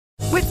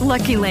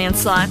Lucky Land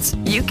Slots,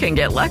 you can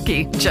get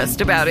lucky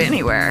just about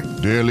anywhere.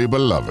 Dearly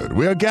beloved,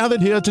 we are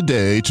gathered here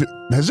today to...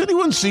 Has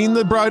anyone seen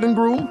the bride and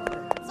groom?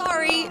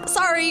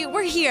 Sorry,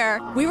 we're here.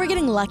 We were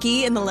getting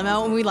lucky in the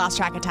limo and we lost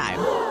track of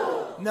time.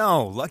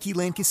 No, Lucky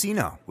Land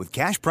Casino, with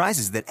cash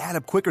prizes that add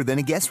up quicker than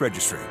a guest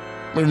registry.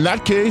 In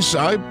that case,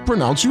 I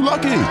pronounce you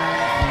lucky.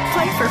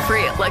 Play for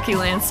free at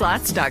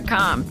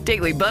LuckyLandSlots.com.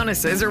 Daily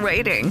bonuses are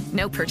waiting.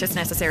 No purchase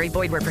necessary.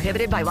 Void where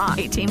prohibited by law.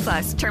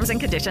 18+. Terms and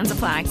conditions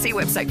apply. See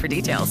website for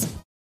details.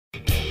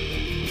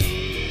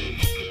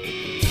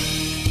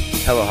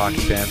 Hello, hockey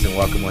fans, and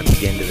welcome once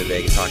again to the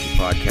Vegas Hockey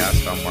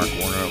Podcast. I'm Mark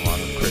Warner,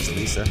 along with Chris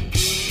Lisa.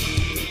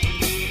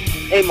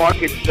 Hey, Mark,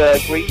 it's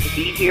great to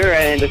be here,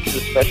 and this is a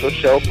special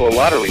show for a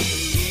lot of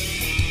reasons.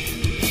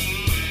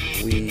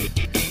 We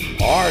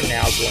are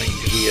now going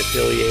to be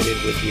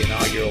affiliated with the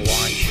inaugural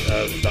launch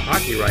of the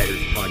Hockey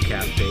Writers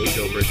podcast page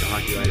over at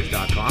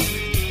thehockeywriters.com.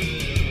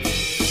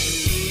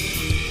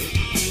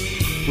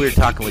 We're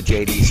talking with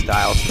J.D.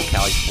 Stiles from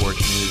Cali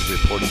Sports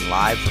News, reporting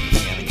live from the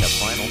Stanley Cup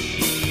Finals.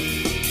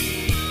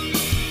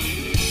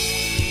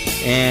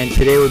 And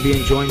today we're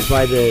being joined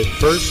by the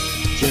first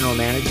general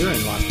manager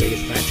in Las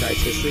Vegas franchise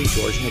history,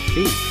 George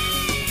McPhee.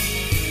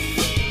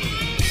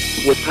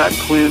 With Pat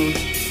Quinn,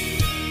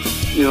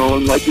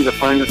 it might be the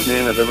finest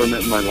man I've ever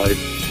met in my life.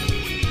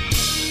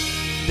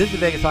 This is the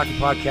Vegas Hockey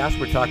Podcast.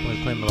 We're talking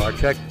with Clint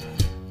Malarchuk.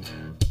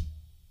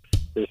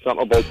 There's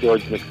something about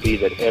George McPhee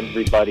that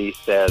everybody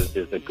says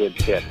is a good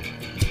pick.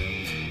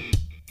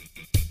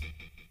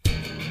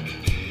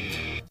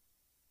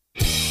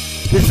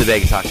 This is the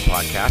Vegas Hockey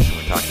Podcast, and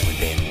we're talking with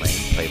Dana Lane,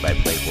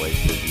 play-by-play voice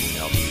for the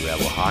UNLV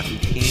Rebel hockey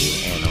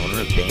team and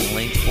owner of Dana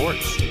Lane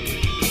Sports.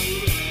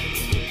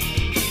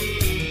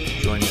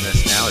 Joining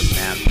us now is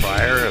Matt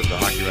Pryor of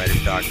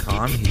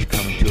thehockeywriters.com. He's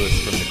coming to us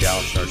from the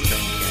Dallas Stars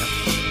training camp.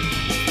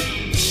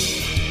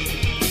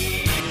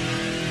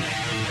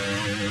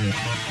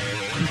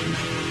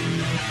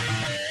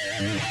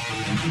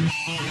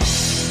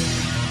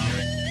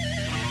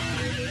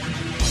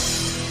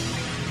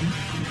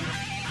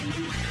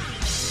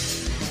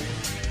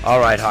 All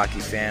right,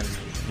 hockey fans,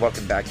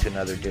 welcome back to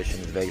another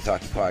edition of the Vegas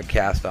Hockey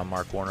Podcast. I'm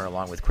Mark Warner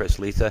along with Chris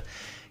Lisa.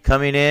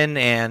 Coming in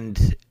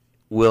and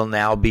will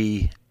now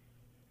be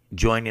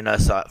joining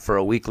us for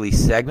a weekly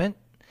segment,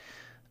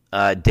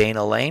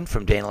 Dana Lane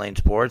from Dana Lane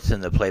Sports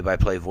and the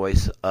play-by-play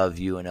voice of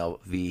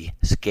UNLV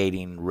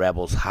Skating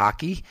Rebels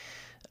Hockey.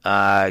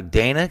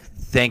 Dana,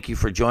 thank you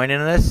for joining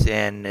us,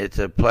 and it's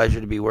a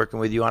pleasure to be working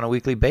with you on a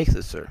weekly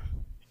basis, sir.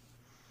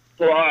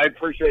 Well, I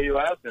appreciate you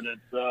asking.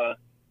 It's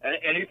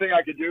anything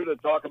I could do to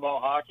talk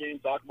about hockey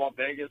and talk about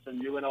Vegas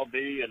and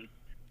UNLV, and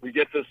we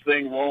get this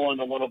thing rolling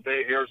a little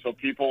bit here so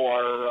people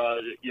are,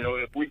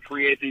 if we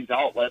create these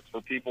outlets for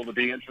people to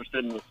be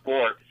interested in the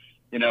sport,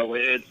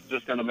 it's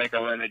just going to make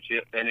our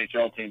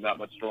NHL team that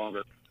much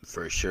stronger.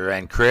 For sure.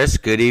 And Chris,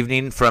 good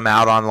evening from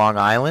out on Long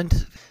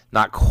Island.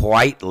 Not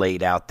quite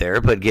late out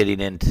there, but getting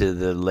into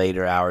the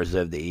later hours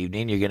of the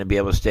evening. You're going to be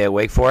able to stay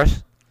awake for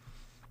us?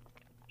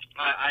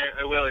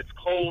 Well, it's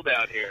cold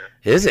out here.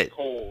 Is it? It's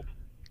cold.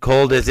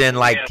 Cold as in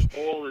like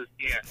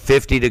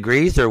 50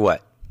 degrees or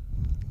what?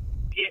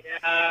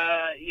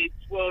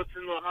 It's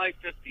in the high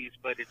 50s,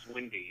 but it's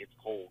windy. It's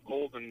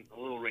cold and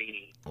a little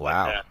rainy.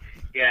 Wow.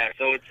 But,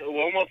 so it's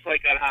almost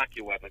like a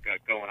hockey weather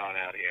going on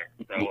out here.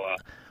 So,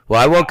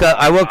 well,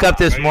 I woke up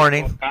this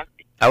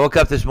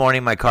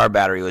morning. My car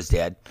battery was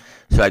dead.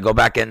 So I go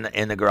back in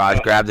the garage,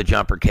 grab the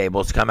jumper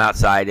cables, come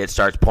outside. It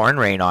starts pouring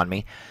rain on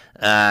me.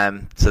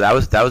 So that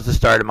was the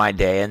start of my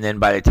day. And then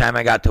by the time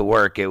I got to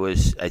work, it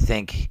was I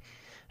think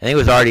it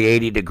was already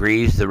 80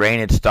 degrees. The rain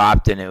had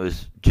stopped, and it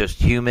was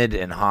just humid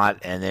and hot.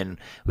 And then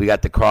we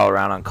got to crawl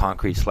around on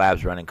concrete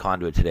slabs running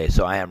conduit today.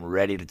 So I am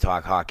ready to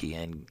talk hockey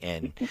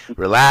and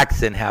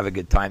relax and have a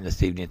good time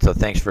this evening. So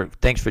thanks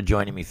for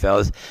joining me,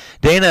 fellas.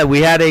 Dana,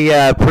 we had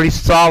a pretty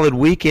solid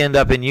weekend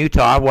up in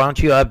Utah. Why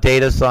don't you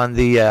update us on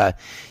the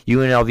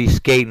UNLV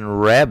Skating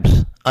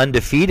Rebs,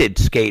 undefeated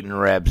Skating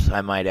Rebs,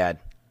 I might add.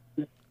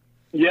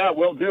 Yeah,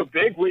 we'll do a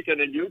big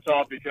weekend in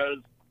Utah because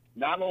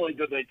not only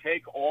did they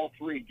take all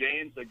three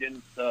games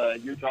against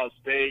Utah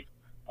State,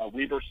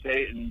 Weber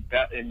State,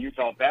 and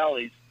Utah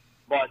Valleys,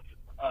 but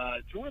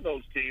two of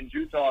those teams,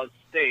 Utah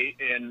State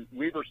and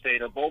Weber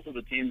State, are both of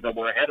the teams that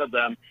were ahead of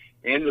them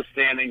in the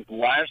standings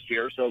last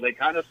year. So they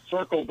kind of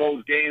circled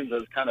those games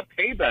as kind of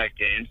payback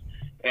games.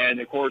 And,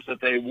 of course,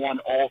 that they won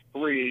all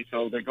three,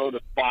 so they go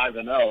to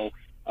 5-0.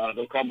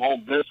 They'll come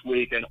home this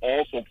week and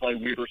also play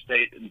Weber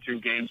State in two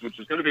games, which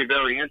is going to be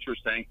very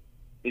interesting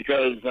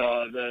because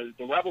the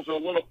Rebels are a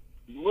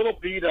little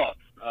beat up.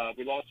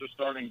 We lost their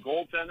starting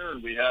goaltender,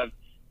 and we have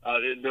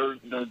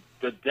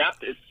the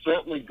depth is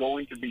certainly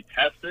going to be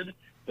tested.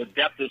 The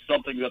depth is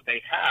something that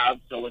they have,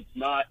 so it's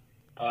not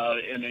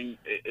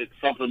it's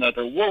something that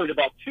they're worried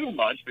about too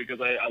much because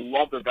I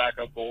love their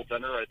backup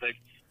goaltender. I think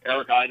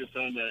Eric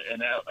Idison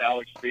and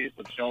Alex Spieth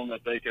have shown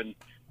that they can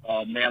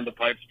man the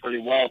pipes pretty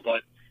well,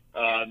 but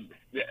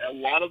a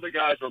lot of the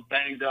guys are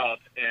banged up,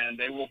 and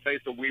they will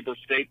face a Weber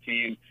State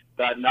team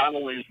that not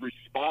only is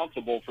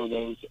responsible for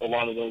a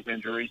lot of those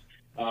injuries,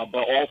 but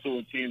also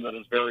a team that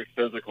is very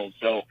physical.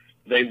 So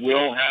they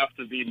will have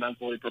to be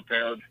mentally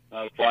prepared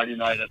Friday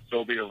night at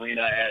Sobe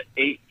Arena at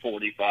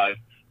 8:45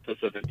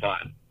 Pacific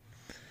time.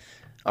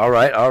 All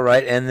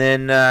right. And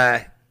then,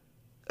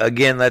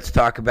 again, let's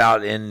talk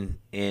about in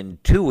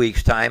 2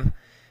 weeks' time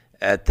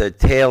at the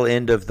tail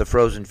end of the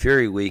Frozen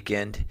Fury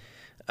weekend.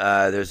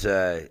 There's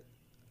a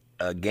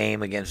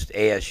game against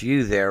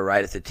ASU there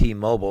right at the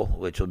T-Mobile,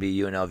 which will be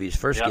UNLV's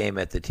first game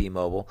at the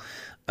T-Mobile.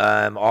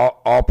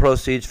 All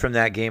proceeds from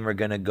that game are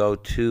going to go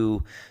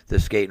to the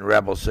Skating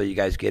Rebels, so you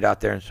guys get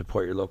out there and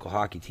support your local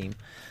hockey team.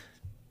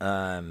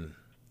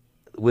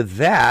 With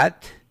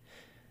that,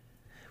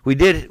 we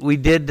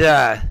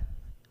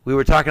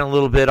were talking a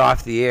little bit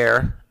off the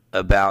air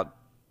about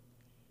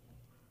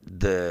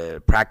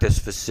the practice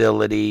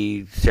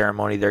facility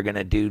ceremony they're going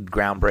to do,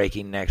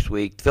 groundbreaking next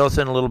week. Fill us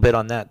in a little bit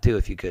on that too,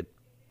 if you could.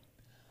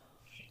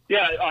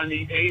 Yeah, on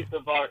the 8th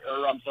of,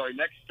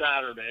 next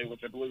Saturday,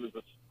 which I believe is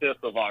the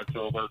 5th of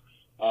October,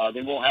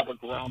 they will have a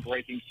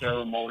groundbreaking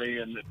ceremony,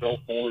 and Bill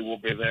Foley will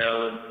be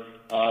there, and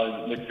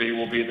McPhee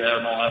will be there,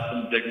 and I'll have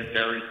some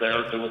dignitaries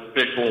there to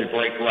officially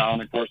break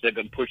ground. Of course, they've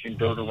been pushing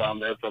dirt around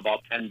there for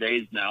about 10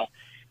 days now.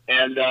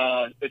 And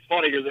it's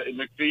funny because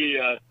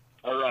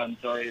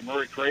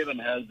Murray Craven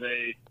has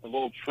a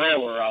little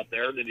trailer out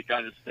there that he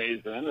kind of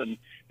stays in, and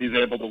he's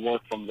able to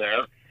work from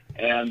there.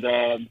 And,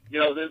 they're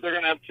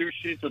going to have 2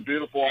 sheets of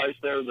beautiful ice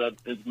there that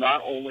is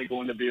not only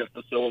going to be a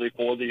facility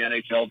for the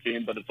NHL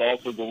team, but it's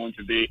also going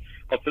to be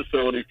a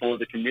facility for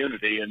the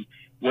community. And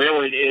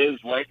where it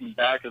is, right in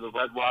back of the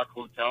Red Rock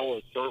Hotel,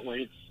 is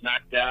certainly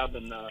smack dab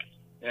in the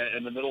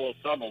middle of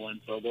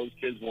Summerlin. So those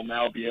kids will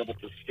now be able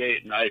to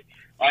skate. And I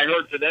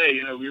heard today,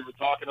 we were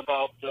talking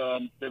about,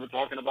 they were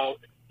talking about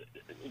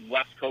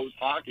West Coast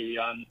hockey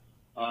on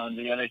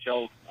the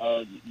NHL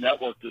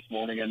network this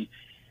morning. And,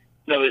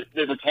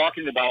 they were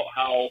talking about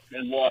how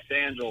in Los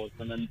Angeles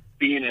and in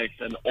Phoenix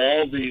and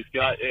all these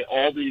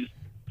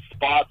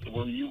spots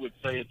where you would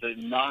say it's a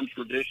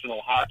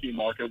non-traditional hockey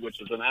market,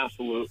 which is an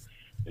absolute,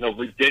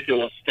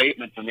 ridiculous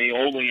statement to me.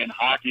 Only in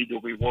hockey do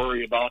we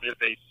worry about if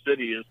a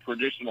city is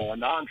traditional or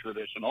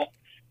non-traditional.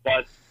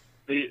 But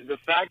the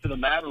fact of the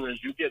matter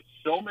is you get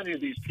so many of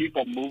these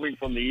people moving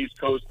from the East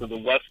Coast to the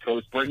West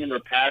Coast, bringing their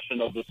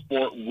passion of the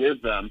sport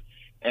with them.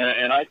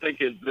 And I think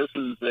this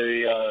is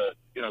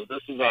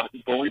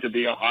going to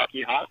be a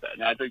hockey hotbed.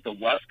 And I think the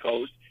West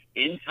Coast,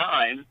 in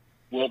time,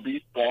 will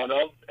be thought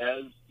of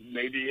as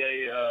maybe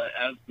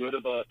as good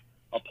of a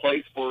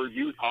place for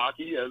youth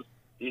hockey as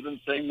even,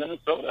 say,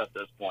 Minnesota at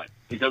this point,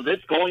 because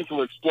it's going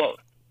to explode.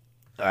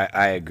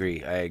 I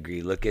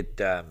agree. Look at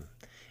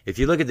if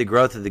you look at the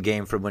growth of the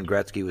game from when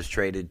Gretzky was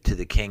traded to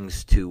the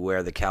Kings to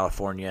where the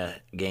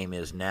California game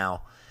is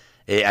now,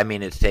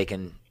 it's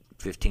taken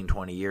 15,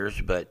 20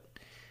 years, but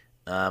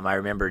I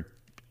remember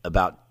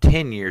about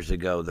 10 years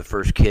ago, the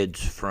first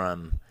kids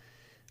from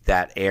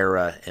that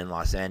era in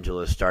Los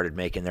Angeles started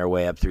making their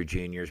way up through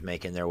juniors,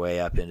 making their way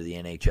up into the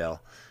NHL.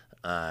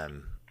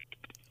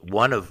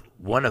 One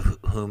of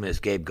whom is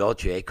Gabe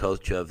Gauthier,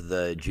 coach of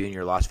the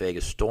junior Las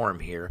Vegas Storm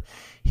here.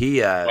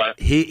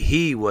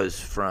 He was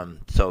from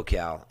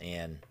SoCal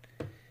and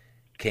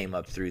came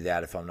up through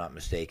that, if I'm not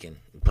mistaken.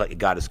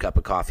 Got his cup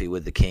of coffee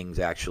with the Kings,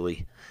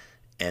 actually,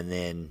 and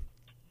then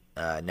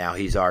now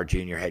he's our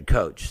junior head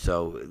coach.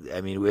 So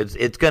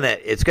it's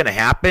gonna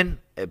happen.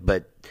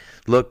 But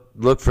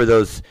look for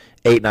those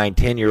 8, 9,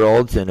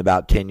 10-year-olds in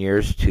about 10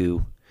 years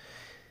to,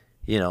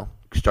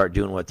 start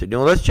doing what they're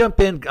doing. Let's jump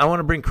in. I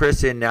want to bring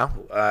Chris in now.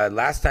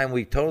 Last time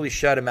we totally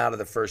shut him out of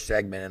the first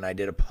segment, and I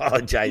did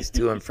apologize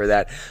to him for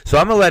that. So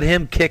I'm going to let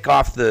him kick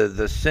off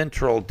the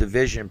Central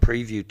Division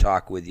preview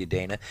talk with you,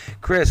 Dana.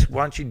 Chris,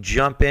 why don't you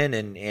jump in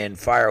and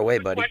fire away,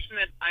 buddy? A question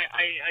that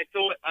I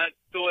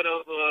thought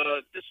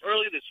of just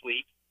early this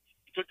week.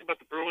 You talked about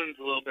the Bruins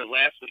a little bit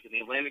last week in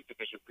the Atlantic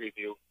Division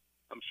preview.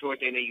 I'm sure,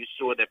 Dana, you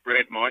saw that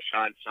Brad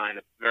Marchand signed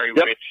a very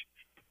rich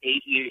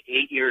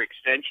 8-year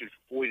extension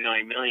for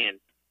 $49 million.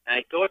 And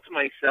I thought to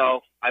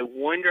myself, I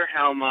wonder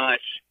how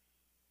much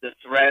the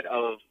threat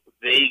of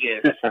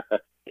Vegas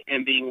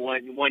and being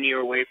one year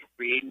away from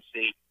free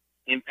agency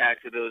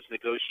impacted those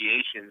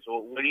negotiations.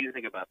 Well, what do you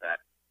think about that?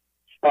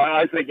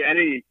 I think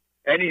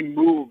any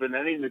move and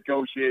any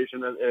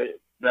negotiation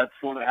that's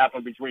going to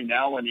happen between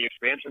now and the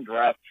expansion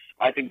draft,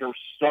 I think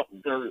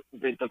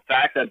the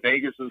fact that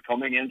Vegas is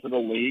coming into the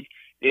league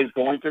is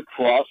going to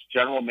cross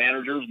general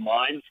managers'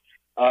 minds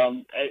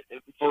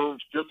for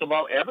just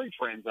about every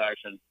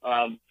transaction.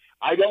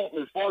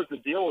 As far as the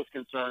deal is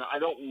concerned, I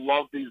don't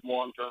love these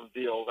long-term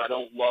deals. I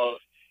don't love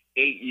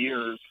 8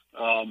 years.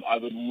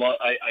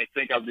 I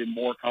think I'd be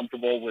more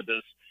comfortable with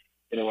this,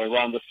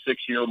 around the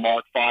 6-year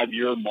mark,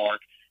 5-year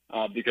mark,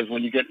 because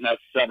when you get in that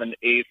 7,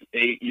 8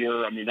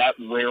 year, that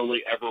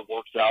rarely ever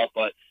works out.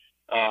 But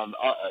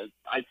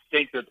I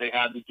think that they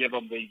had to give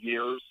him the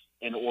years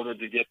in order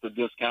to get the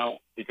discount,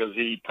 because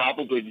he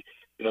probably,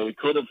 he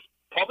could have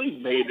probably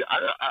made,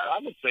 I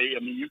would say,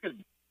 you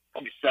could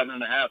probably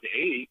 7.5 to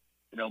 8,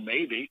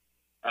 maybe.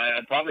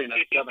 Probably in that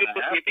 7.5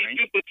 range.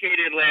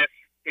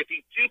 If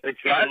he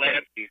duplicated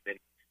last season,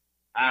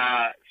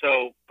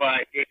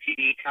 But if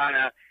he kind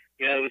of,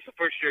 it was the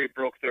first year he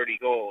broke 30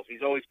 goals.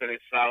 He's always been a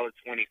solid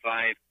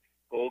 25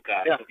 goal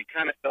guy. Yeah. So if he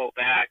kind of fell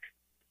back,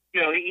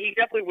 he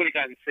definitely would have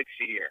gotten $6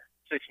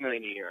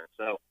 million a year.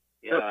 So,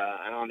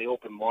 and on the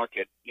open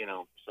market,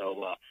 so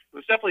it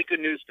was definitely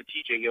good news for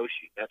TJ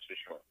Yoshi. That's for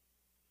sure.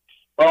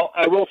 Well,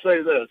 I will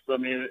say this. I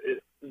mean,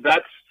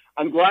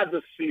 I'm glad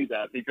to see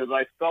that because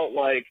I felt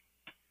like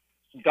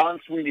Don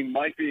Sweeney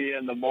might be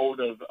in the mode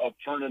of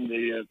turning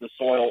the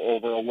soil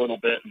over a little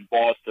bit in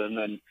Boston,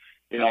 and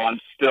I'm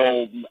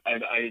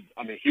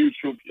a huge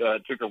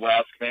Tuukka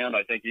Rask fan.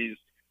 I think he's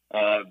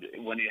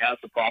when he has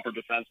the proper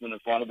defenseman in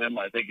front of him,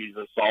 I think he's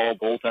a solid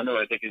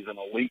goaltender. I think he's an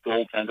elite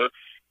goaltender,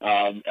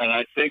 and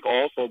I think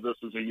also this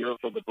is a year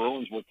for the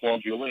Bruins where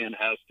Claude Julien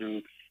has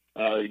to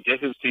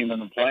get his team in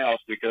the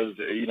playoffs because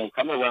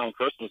coming around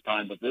Christmas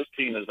time, but this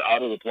team is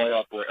out of the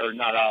playoff or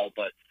not out,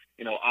 but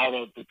out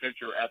of the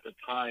picture at the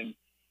time.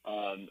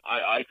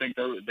 I think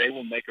they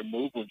will make a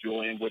move with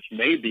Julien, which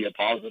may be a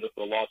positive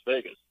for Las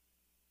Vegas.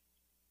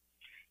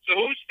 So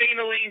who's Stain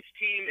Alain's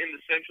team in the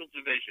Central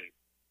Division?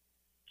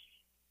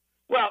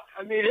 Well,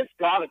 I mean, it's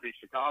got to be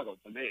Chicago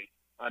to me.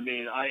 I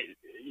mean,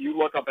 you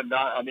look up and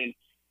down. I mean,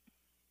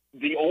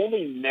 the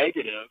only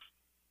negative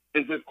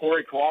is if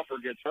Corey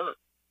Crawford gets hurt.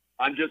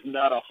 I'm just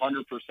not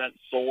 100%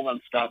 sold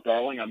on Scott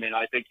Darling. I mean,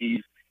 I think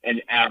he's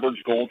an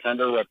average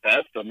goaltender at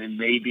best. I mean,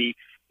 maybe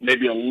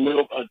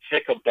a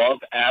tick above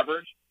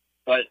average.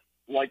 But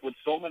like with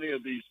so many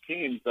of these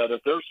teams, that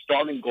if their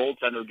starting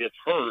goaltender gets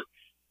hurt,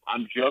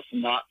 I'm just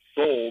not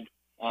sold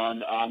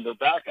on their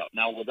backup.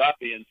 Now, with that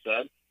being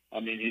said, I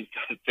mean, he's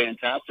got a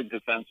fantastic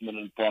defenseman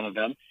in front of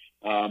him.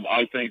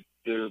 I think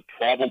you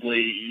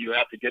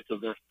have to get to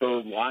their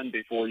third line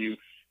before you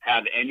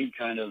have any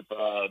kind of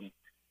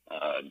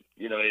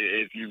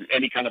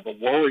any kind of a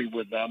worry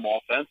with them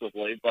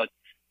offensively. But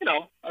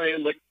I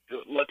mean,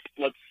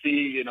 let's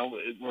see.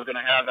 We're going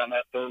to have on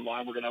that third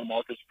line. We're going to have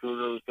Marcus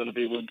Kruger, who's going to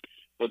be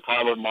with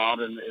Tyler Mott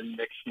and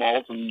Nick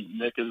Schmaltz, and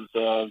Nick is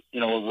a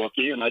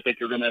rookie, and I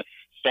think you're going to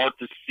start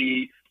to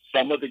see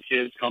some of the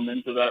kids come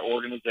into that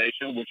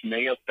organization, which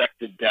may affect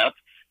the depth.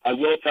 I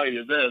will tell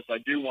you this: I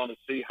do want to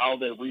see how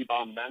they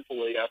rebound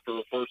mentally after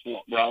the first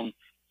round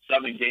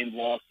 7-game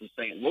loss to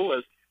St.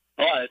 Louis.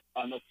 But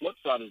on the flip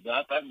side of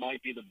that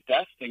might be the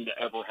best thing to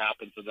ever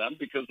happen to them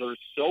because they're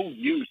so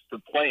used to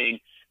playing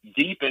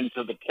deep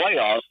into the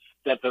playoffs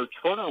that their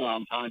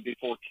turnaround time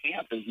before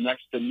camp is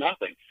next to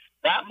nothing.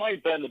 That might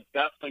have been the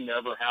best thing to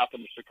ever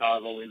happen to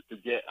Chicago, is to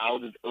get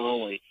outed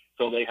early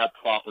so they have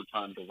proper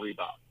time to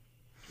rebound.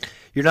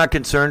 You're not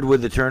concerned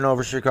with the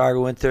turnover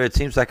Chicago went there? It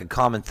seems like a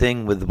common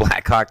thing with the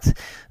Blackhawks.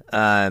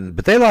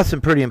 But they lost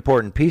some pretty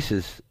important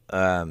pieces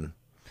from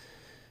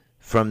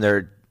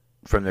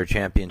their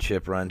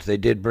championship runs. They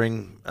did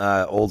bring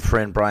old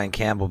friend Brian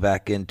Campbell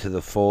back into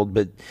the fold,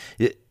 but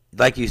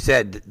like you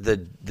said, the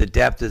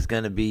depth is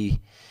going to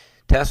be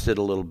tested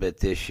a little bit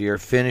this year,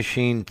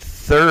 finishing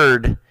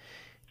third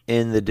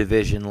in the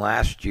division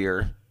last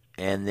year,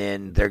 and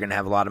then they're going to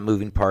have a lot of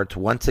moving parts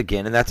once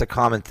again, and that's a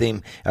common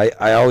theme.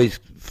 I always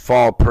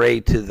fall prey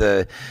to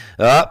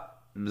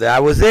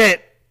that was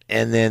it,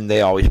 and then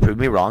they always prove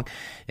me wrong,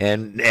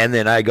 and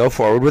then I go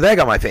forward with egg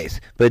on my face.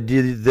 But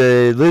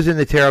the losing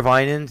the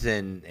Teravainens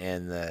and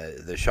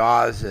the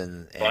Shaws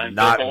and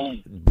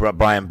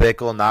Brian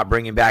Bickle, not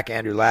bringing back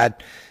Andrew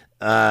Ladd,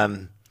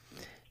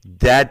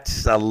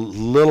 that's a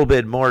little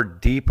bit more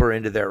deeper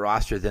into their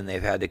roster than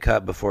they've had to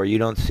cut before. You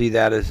don't see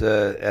that as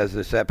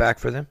a setback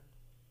for them?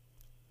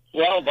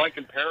 Well, by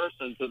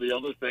comparison to the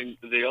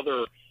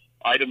other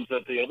items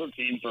that the other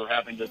teams are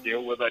having to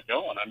deal with, I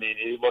don't. I mean,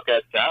 you look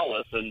at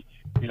Dallas, and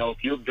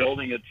if you're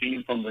building a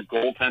team from the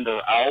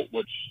goaltender out,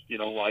 which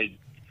I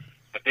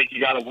think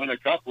you got to win a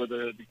cup with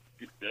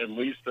at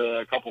least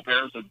a couple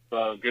pairs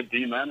of good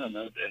D-men and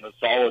a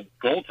solid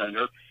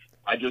goaltender.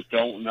 I just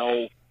don't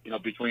know.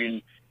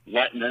 Between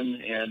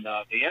Lettinen and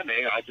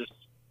Niemi,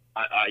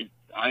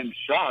 I'm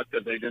shocked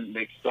that they didn't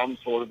make some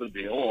sort of a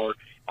deal, or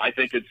I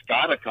think it's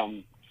got to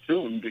come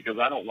soon because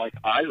I don't like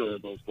either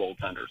of those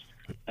goaltenders.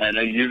 And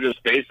you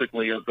just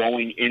basically are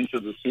going into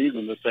the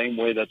season the same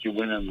way that you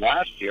went in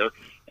last year.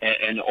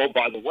 And oh,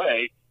 by the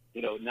way,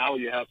 now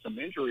you have some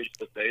injuries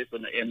to face,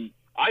 and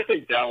I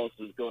think Dallas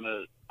is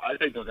I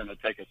think they're going to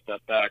take a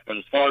step back. But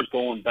as far as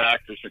going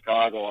back to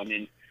Chicago, I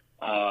mean,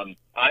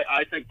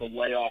 I think the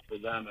layoff for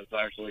them is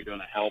actually going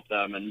to help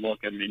them. And look,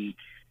 I mean,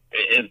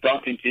 if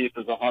Duncan Keith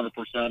is 100%,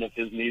 if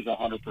his knee's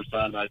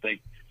 100%, I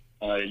think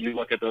you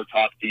look at their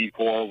top D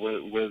core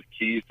with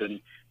Keith and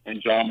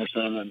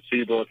Jomerson and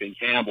Seabrook and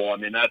Campbell. I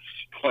mean, that's,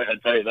 I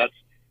tell you, that's,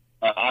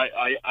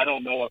 I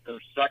don't know if their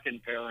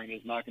second pairing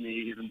is not going to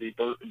even be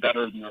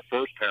better than their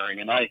first pairing.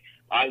 And I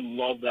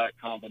love that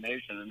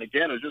combination. And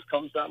again, it just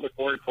comes down to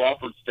Corey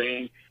Crawford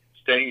staying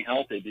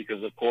healthy,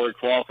 because if Corey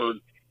Crawford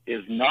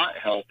is not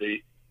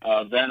healthy,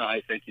 then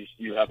I think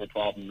you have a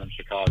problem in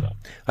Chicago.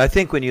 I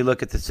think when you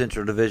look at the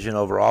Central Division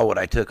overall, what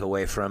I took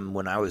away from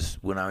when I was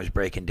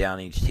breaking down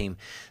each team,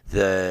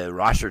 the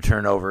roster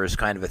turnover is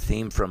kind of a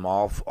theme from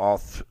all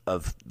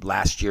of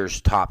last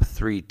year's top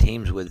 3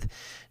 teams. With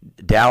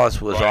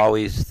Dallas was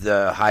always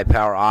the high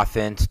power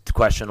offense,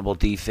 questionable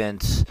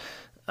defense.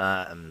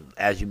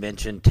 As you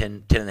mentioned,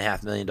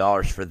 $10.5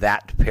 million for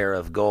that pair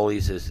of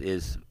goalies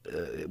is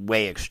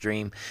way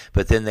extreme.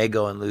 But then they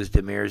go and lose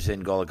Demers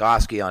and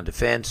Goligoski on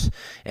defense,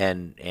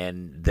 and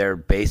they're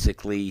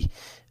basically,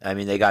 I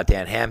mean, they got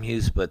Dan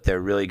Hamhuis, but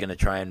they're really going to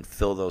try and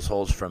fill those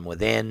holes from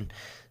within.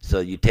 So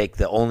you take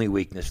the only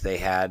weakness they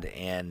had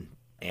and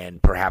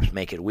perhaps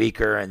make it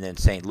weaker, and then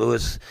St.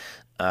 Louis.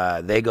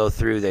 They go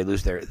through, they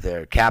lose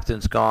their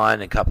captain's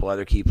gone, a couple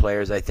other key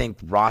players. I think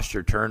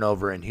roster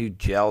turnover and who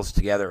gels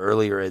together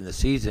earlier in the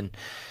season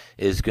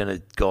is going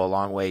to go a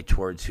long way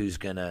towards who's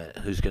going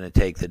to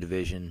take the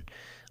division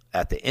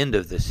at the end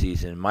of the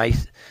season.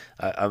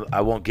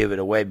 I won't give it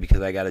away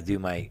because I got to do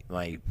my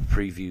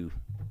preview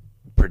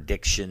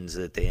predictions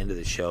at the end of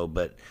the show,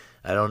 but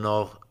I don't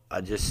know.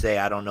 I'll just say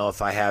I don't know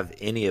if I have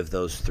any of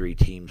those 3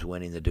 teams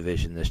winning the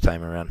division this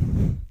time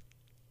around.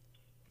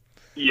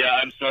 Yeah,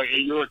 I'm sorry.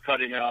 You were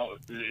cutting out.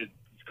 It's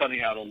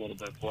cutting out a little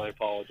bit, so I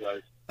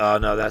apologize. Oh,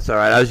 no, that's all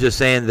right. I was just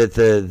saying that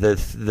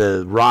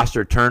the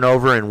roster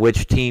turnover and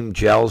which team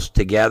gels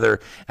together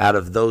out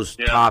of those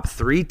top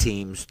 3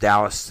 teams,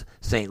 Dallas,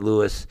 St.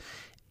 Louis,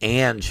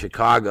 and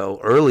Chicago,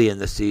 early in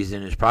the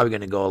season is probably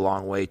going to go a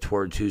long way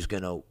towards who's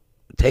going to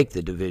take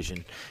the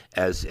division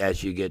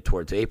as you get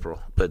towards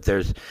April. But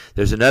there's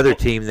another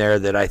team there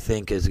that I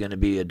think is going to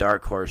be a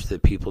dark horse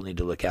that people need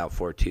to look out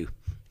for too.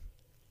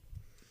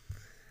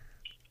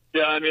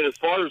 Yeah, I mean, as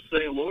far as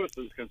St. Louis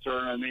is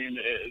concerned, I mean,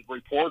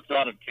 reports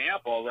out of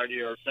camp already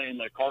are saying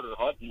that Carter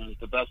Hutton is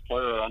the best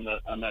player on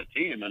that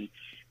team, and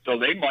so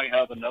they might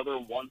have another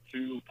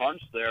 1-2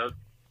 punch there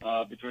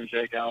between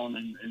Jake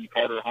Allen and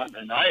Carter Hutton.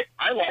 And I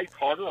like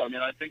Carter. I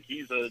mean, I think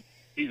he's a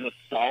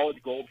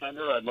solid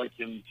goaltender. I'd like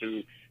him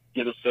to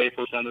get a save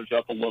percentage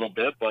up a little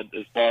bit, but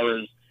as far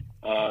as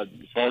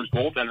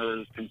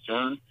goaltender is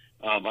concerned,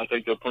 I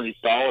think they're pretty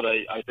solid.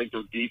 I think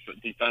they're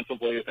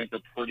defensively. I think they're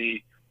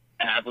pretty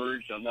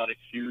average. I'm not a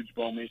huge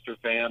Bouwmeester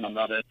fan. I'm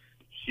not a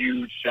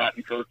huge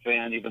Shattenkirk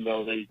fan, even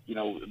though they,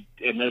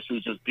 and this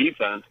is just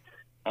defense.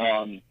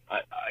 I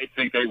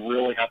think they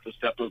really have to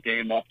step their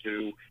game up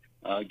to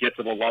get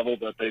to the level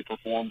that they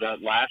performed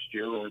at last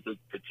year, or the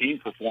team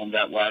performed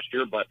at last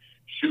year. But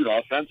shoot,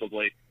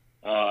 offensively,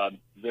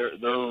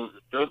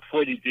 they're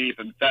pretty deep.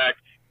 In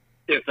fact,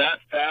 if that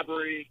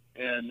Fabry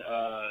and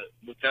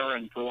Laterra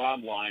and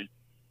Perron line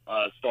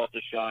start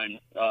to shine,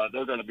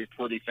 they're going to be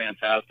pretty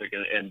fantastic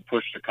and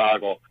push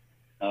Chicago.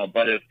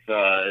 But if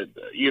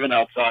even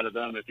outside of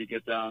them, if you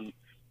get down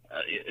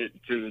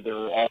to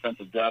their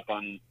offensive depth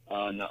on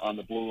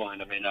the blue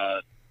line, I mean,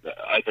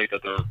 I think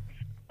that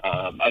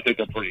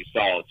they're pretty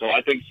solid. So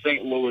I think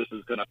St. Louis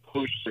is going to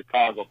push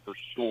Chicago for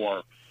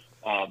sure.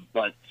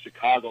 But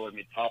Chicago, I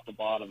mean, top to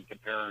bottom,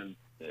 comparing,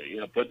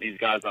 putting these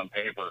guys on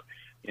paper,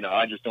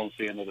 I just don't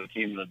see another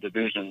team in the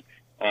division,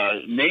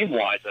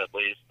 name-wise at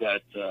least,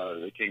 that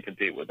can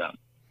compete with them.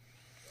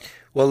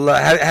 Well,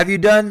 have you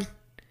done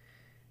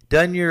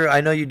your? I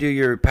know you do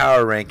your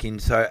power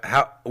rankings.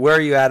 Where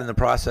are you at in the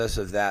process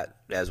of that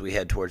as we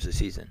head towards the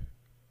season?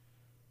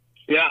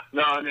 Yeah,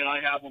 no, I mean, I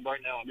have them right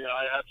now. I mean,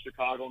 I have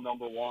Chicago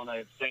number 1. I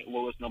have St.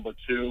 Louis number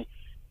 2.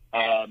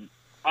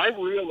 I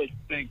really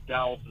think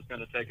Dallas is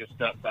going to take a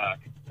step back,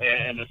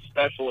 and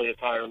especially if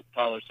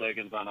Tyler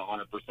Seguin's on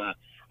 100%.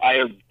 I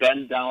have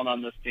been down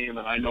on this team,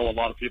 and I know a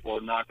lot of people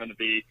are not going to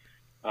be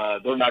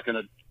they're not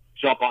going to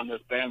jump on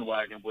this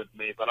bandwagon with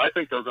me, but I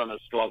think they're going to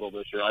struggle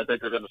this year. I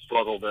think they're going to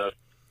struggle to,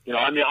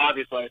 I mean,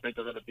 obviously I think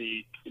they're going to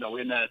be,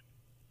 in that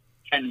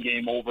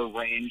 10-game over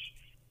range,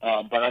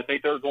 but I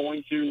think they're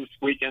going to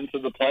squeak into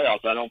the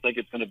playoffs. I don't think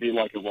it's going to be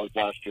like it was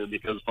last year,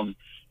 because from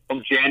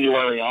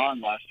January on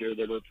last year,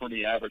 they were a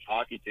pretty average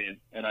hockey team,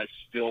 and I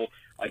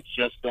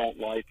just don't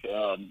like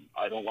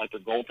I don't like their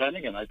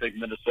goaltending, and I think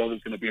Minnesota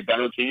is going to be a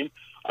better team.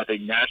 I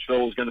think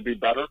Nashville is going to be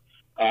better,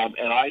 and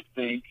I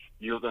think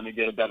you're going to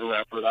get a better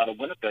effort out of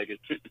Winnipeg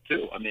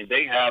too. I mean,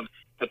 they have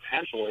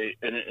potentially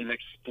an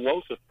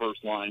explosive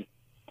first line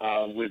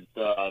with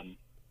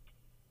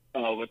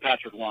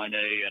Patrick Laine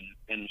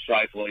and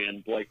Scheifele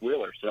and Blake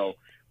Wheeler. So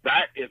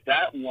if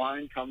that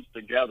line comes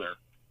together,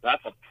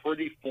 that's a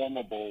pretty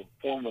formidable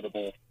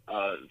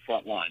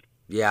front line.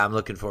 Yeah, I'm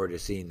looking forward to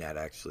seeing that,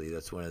 actually.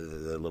 That's one of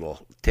the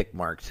little tick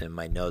marks in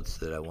my notes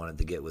that I wanted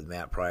to get with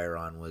Matt Pryor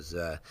on, was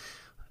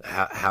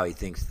how he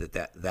thinks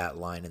that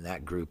line and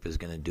that group is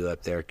going to do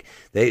up there.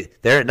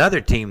 They're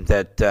another team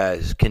that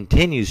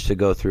continues to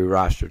go through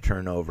roster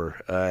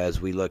turnover as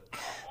we look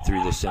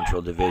through the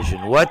Central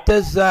Division. What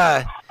is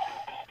the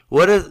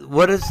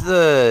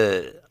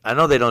I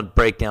know they don't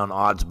break down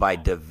odds by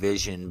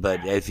division,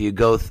 but if you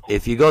go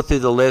through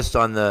the list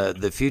on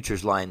the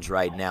futures lines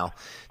right now,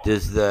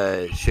 does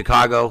the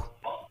Chicago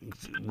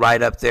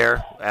right up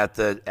there at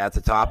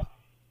the top?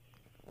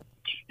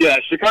 Yeah,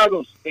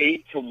 Chicago's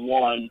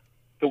 8-1,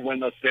 to win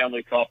the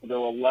Stanley Cup. They're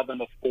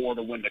 11-4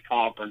 to win the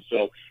conference.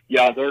 So,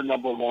 yeah, they're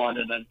number one.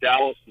 And then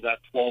Dallas is at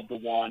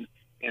 12-1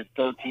 and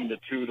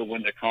 13-2 to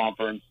win the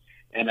conference.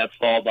 And that's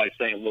followed by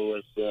St.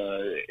 Louis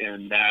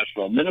and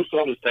Nashville.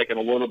 Minnesota's taken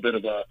a little bit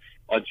of a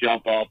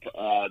jump up.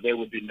 They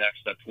would be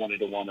next at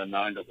 20-1 and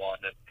 9-1.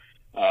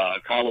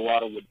 And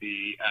Colorado would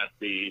be at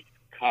the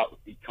at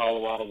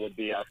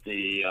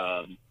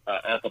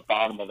the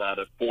bottom of that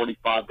at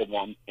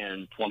 45-1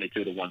 and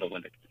 22-1 to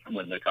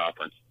win the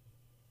conference.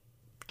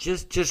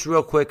 Just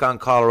real quick on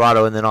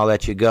Colorado, and then I'll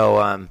let you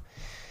go.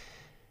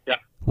 Yeah.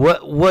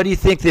 What do you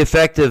think the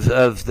effect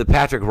of the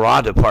Patrick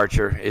Roy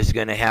departure is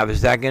going to have?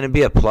 Is that going to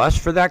be a plus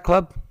for that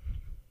club?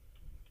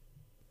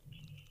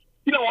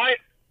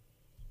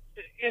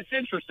 It's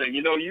interesting.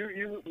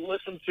 You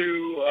listen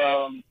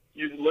to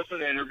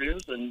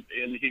interviews, and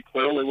he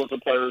clearly was a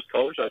player's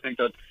coach. I think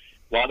that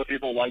a lot of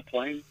people like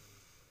playing.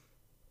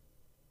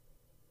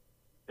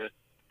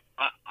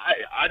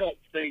 I don't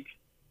think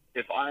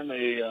if I'm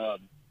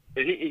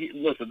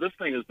listen, this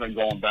thing has been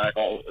going back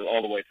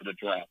all the way to the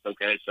draft,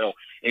 okay? So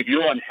if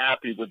you're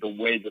unhappy with the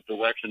way the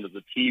direction of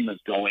the team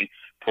is going,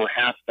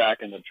 perhaps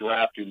back in the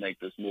draft you make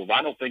this move.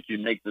 I don't think you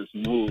make this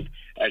move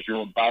as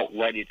you're about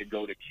ready to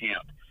go to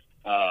camp.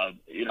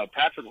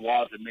 Patrick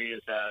Roy, to me,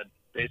 has had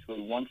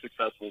basically one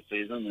successful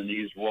season, and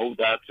he's rode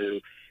that to,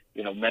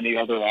 many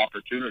other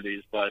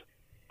opportunities. But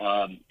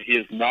he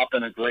has not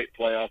been a great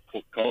playoff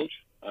coach,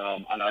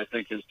 and I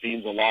think his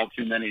teams allow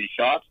too many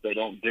shots. They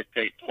don't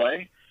dictate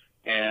play,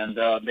 and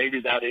maybe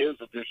that is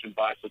addition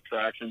by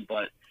subtraction.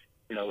 But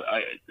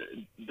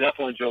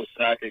definitely Joe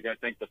Sakic, I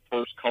think the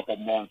first couple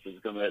months is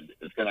gonna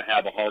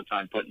have a hard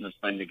time putting this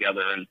thing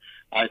together, and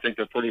I think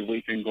they're pretty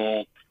weak in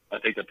goal. I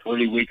think they're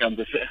pretty weak on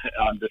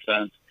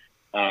defense.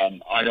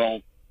 I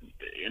don't.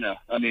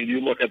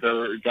 You look at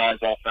their guys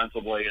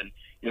offensively, and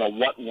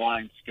what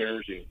line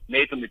scares you?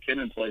 Nathan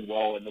McKinnon played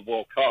well in the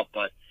World Cup,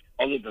 but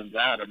other than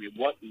that,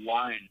 what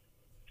line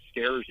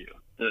scares you?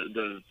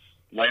 Does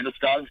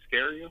Landeskog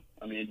scare you?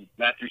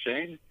 Matt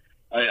Duchene.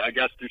 I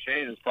guess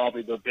Duchene is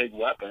probably the big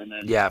weapon.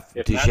 And yeah,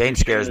 Duchene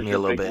scares me a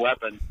little bit.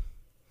 Weapon,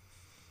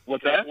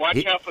 what's that?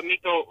 Watch out for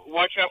Mikko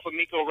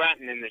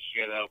Rantanen this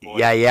year, though, boy.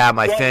 Yeah.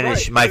 My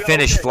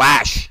Finnish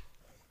flash.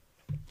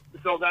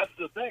 So that's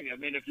the thing.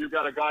 If you've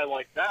got a guy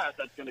like that's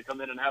going to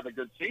come in and have a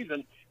good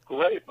season,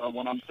 great. But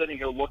when I'm sitting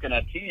here looking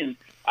at teams,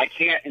 I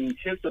can't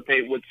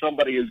anticipate what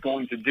somebody is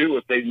going to do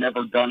if they've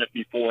never done it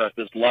before at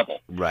this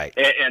level. Right.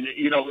 And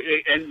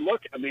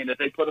look, if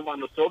they put him on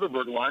the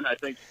Soderberg line, I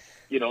think,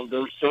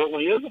 there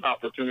certainly is an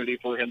opportunity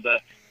for him to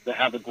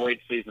have a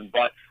great season.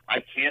 But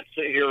I can't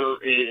sit here,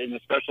 and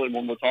especially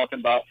when we're talking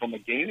about from a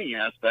gaming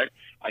aspect,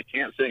 I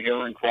can't sit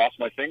here and cross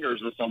my fingers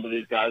that some of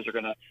these guys are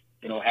going to,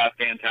 have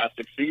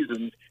fantastic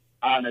seasons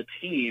on a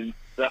team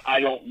that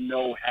I don't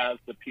know has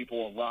the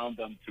people around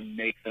them to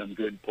make them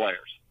good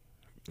players.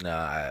 No,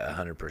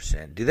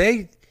 100%. Do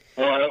they?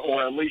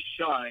 Or at least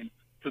shine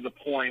to the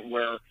point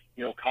where,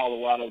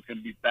 Colorado is going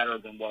to be better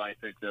than what I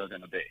think they're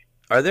going to be.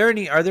 Are there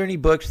any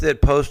books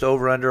that post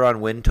over-under on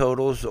win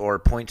totals or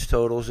points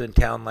totals in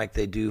town like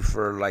they do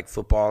for, like,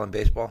 football and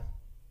baseball?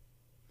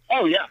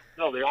 Oh, yeah.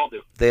 No, they all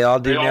do. They all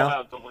do now? They all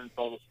have the win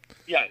totals.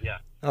 Yeah.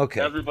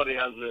 Okay. Everybody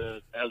has a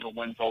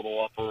win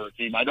total up for a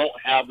team. I don't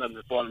have them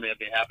in front of me. I'd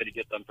be happy to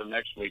get them for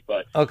next week.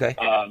 But okay.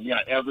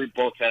 Every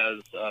book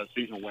has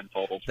season win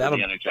totals for the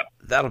NHL.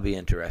 That'll be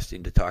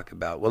interesting to talk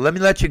about. Well, let me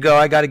let you go.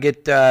 I got to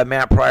get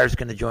Matt Pryor's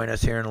going to join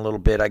us here in a little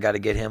bit. I got to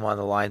get him on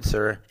the line,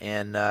 sir,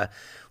 and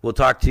we'll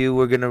talk to you.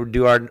 We're going to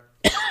do our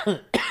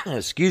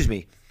excuse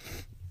me.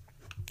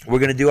 We're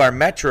going to do our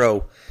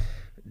Metro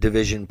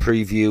Division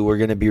preview. We're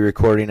going to be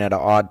recording at an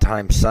odd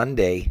time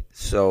Sunday,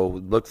 so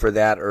look for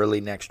that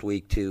early next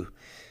week too.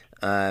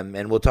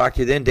 And we'll talk to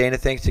you then. Dana,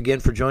 thanks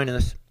again for joining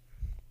us.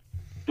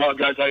 Well,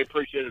 guys, I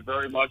appreciate it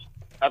very much.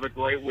 Have a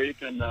great week,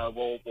 and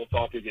we'll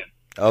talk again.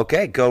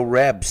 Okay, go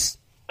Rebs.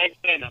 Thanks,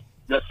 Dana.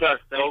 Yes, sir.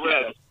 Go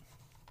Rebs.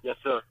 Yes,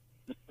 sir.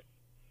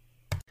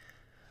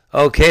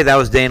 Okay, that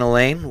was Dana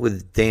Lane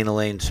with Dana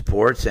Lane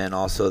Sports and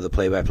also the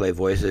play-by-play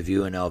voice of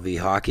UNLV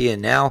Hockey.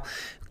 And now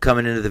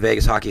coming into the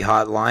Vegas Hockey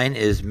Hotline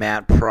is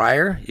Matt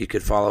Pryor. You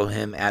could follow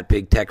him at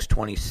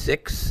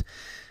BigTex26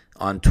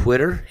 on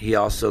Twitter. He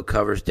also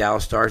covers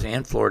Dallas Stars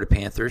and Florida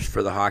Panthers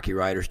for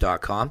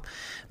thehockeywriters.com.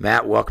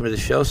 Matt, welcome to the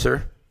show,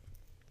 sir.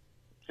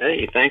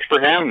 Hey, thanks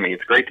for having me.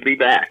 It's great to be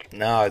back.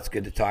 No, it's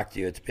good to talk to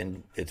you.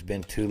 It's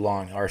been too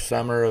long. Our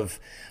summer of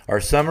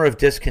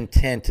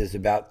discontent is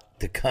about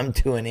to come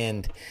to an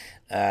end.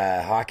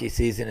 Hockey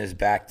season is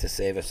back to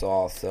save us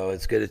all, so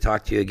it's good to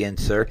talk to you again,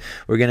 sir.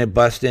 We're going to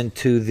bust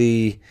into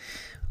the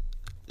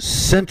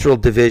Central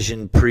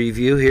Division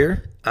preview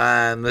here.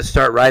 Let's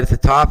start right at the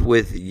top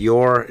with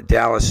your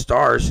Dallas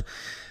Stars.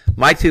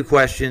 My two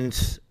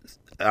questions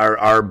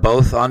are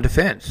both on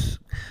defense.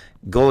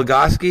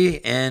 Goligoski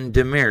and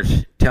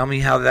Demers. Tell me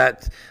how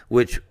that,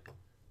 which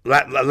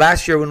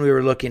last year when we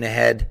were looking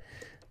ahead,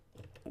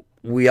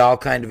 we all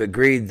kind of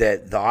agreed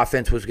that the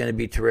offense was going to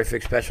be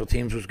terrific, special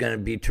teams was going to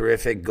be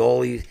terrific,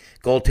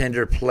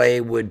 goaltender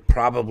play would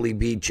probably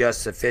be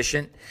just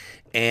sufficient,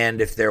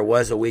 And if there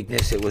was a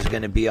weakness, it was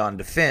going to be on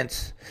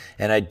defense.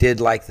 And I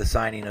did like the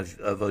signing of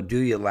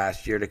Oduya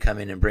last year to come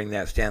in and bring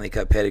that Stanley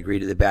Cup pedigree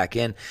to the back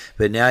end.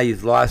 But now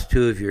you've lost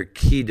two of your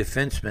key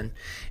defensemen.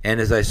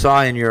 And as I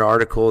saw in your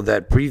article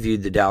that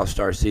previewed the Dallas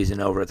Stars season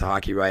over at the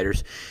Hockey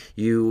Writers,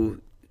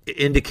 you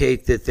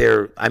indicate that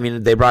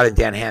they brought in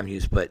Dan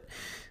Hamhuis, but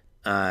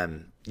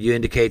you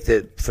indicate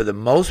that for the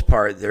most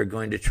part they're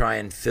going to try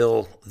and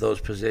fill those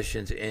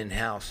positions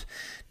in-house.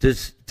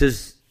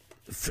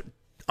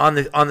 On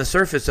the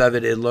surface of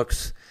it, it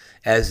looks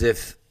as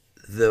if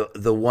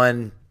the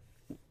one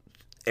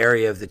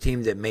area of the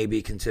team that may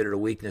be considered a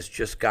weakness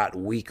just got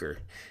weaker.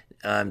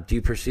 Do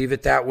you perceive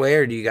it that way,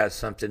 or do you got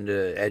something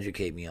to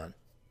educate me on?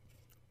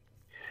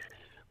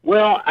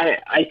 Well,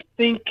 I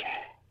think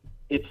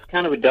it's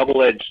kind of a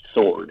double-edged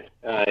sword.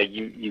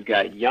 You've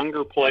got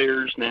younger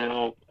players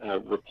now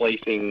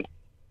replacing,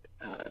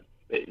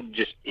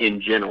 just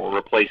in general,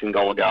 replacing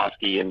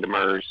Goligoski and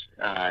Demers,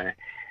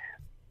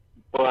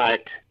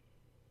 but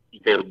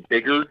they're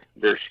bigger,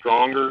 they're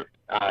stronger,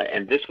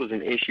 and this was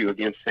an issue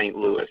against St.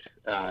 Louis.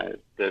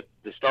 The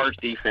Stars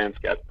defense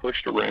got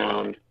pushed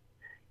around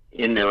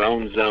in their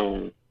own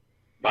zone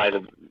by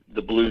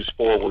the Blues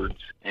forwards,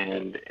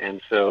 and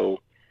so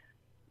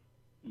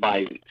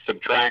by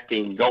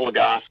subtracting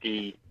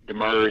Goligoski,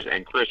 Demers,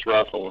 and Chris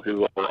Russell,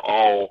 who are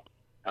all,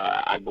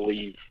 I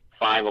believe,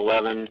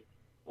 5'11"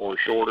 or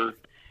shorter,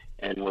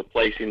 and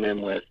replacing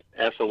them with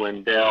Essa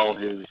Lindell,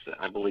 who's,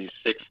 I believe,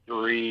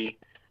 6'3",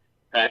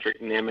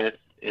 Patrick Nemeth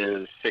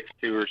is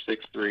 6'2" or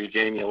 6'3".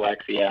 Jamie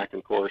Alexiak,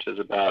 of course, is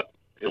about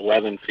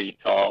 11 feet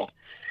tall.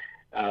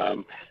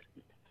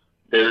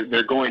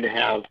 They're going to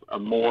have a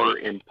more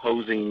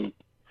imposing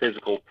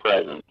physical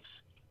presence,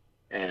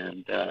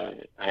 and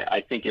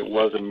I think it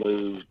was a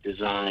move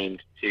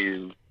designed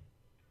to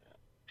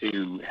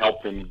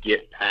help them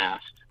get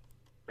past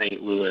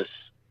St. Louis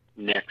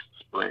next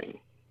spring.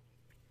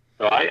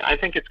 So I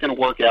think it's going to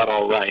work out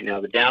all right.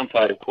 Now, the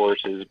downside, of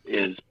course,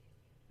 is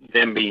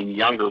them being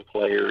younger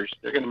players.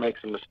 They're going to make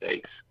some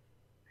mistakes.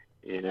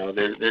 You know,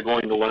 they're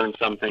going to learn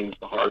some things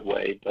the hard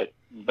way.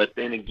 But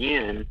then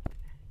again,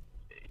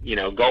 you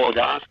know,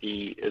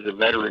 Goligoski is a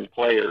veteran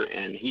player,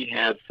 and he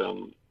had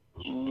some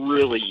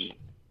really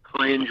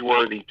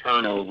cringeworthy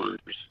turnovers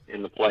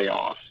in the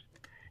playoffs,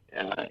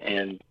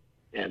 and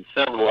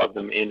several of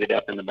them ended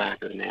up in the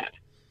back of the net.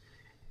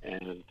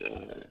 And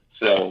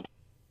so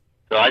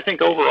I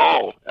think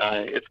overall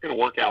it's going to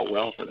work out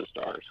well for the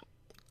Stars.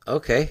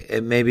 Okay,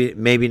 it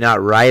maybe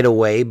not right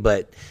away,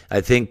 but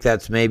I think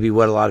that's maybe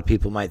what a lot of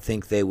people might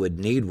think they would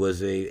need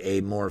was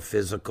a more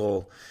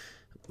physical,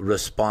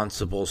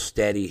 responsible,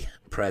 steady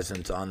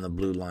presence on the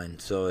blue line.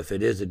 So if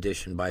it is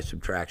addition by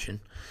subtraction,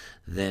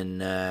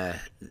 then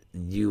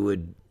you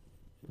would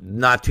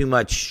not too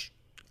much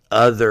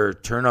other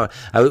turnover.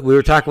 We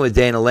were talking with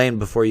Dana Lane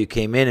before you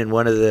came in, and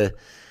one of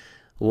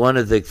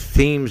the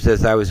themes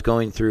as I was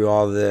going through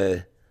all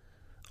the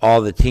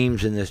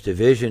teams in this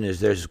division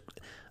is there's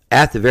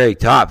at the very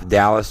top,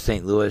 Dallas,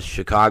 St. Louis,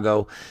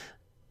 Chicago,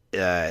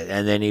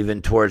 and then even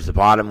towards the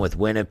bottom with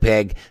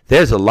Winnipeg.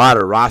 There's a lot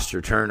of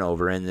roster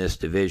turnover in this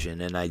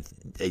division, and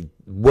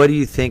what do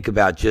you think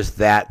about just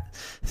that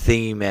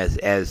theme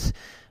as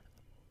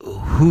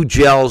who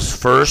gels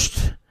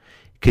first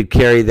could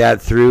carry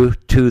that through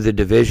to the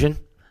division?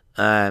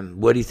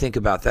 What do you think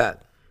about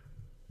that?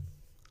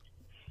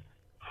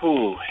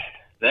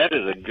 That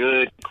is a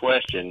good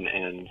question,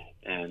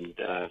 and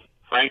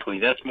frankly,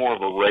 that's more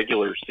of a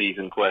regular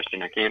season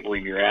question. I can't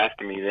believe you're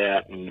asking me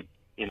that in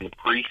the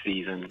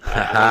preseason.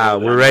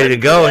 We're ready to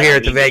go here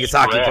at the Vegas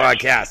Hockey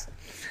Podcast.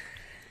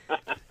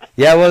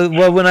 Yeah,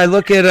 well, when I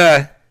look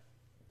at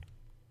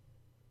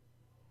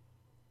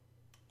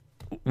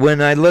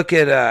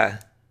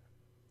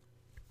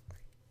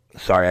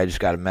sorry, I just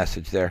got a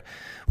message there.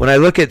 When I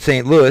look at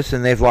St. Louis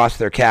and they've lost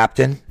their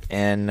captain,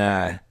 and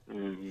I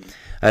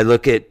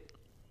look at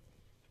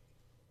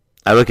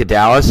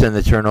Dallas and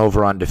the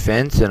turnover on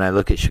defense, and I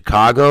look at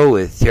Chicago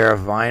with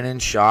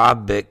Teravainen, Shaw,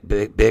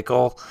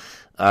 Bickle.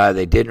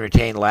 They didn't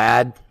retain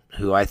Ladd,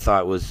 who I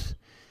thought was,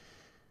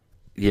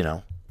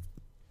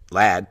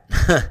 Ladd.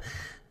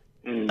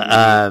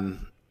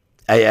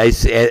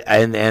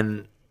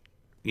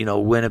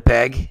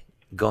 Winnipeg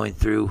going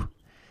through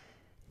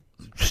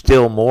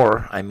still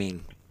more. I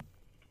mean,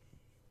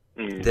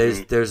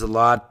 there's a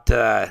lot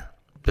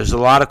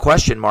of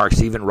question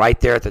marks even right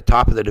there at the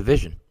top of the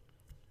division.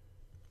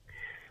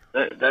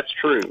 That's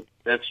true.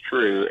 That's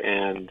true,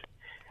 and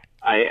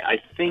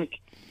I think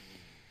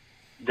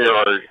there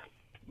are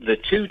the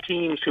two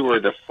teams who are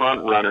the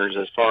front runners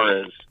as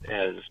far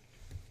as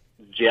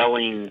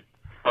gelling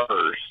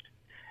first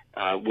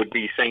would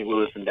be St.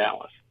 Louis and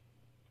Dallas,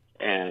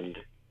 and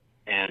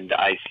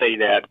I say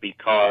that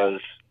because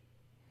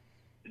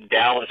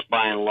Dallas,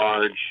 by and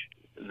large,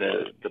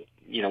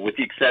 with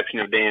the exception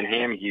of Dan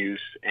Hamhuis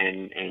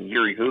and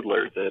Yuri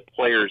Hudler, the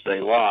players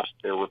they lost,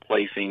 they're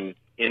replacing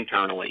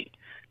internally.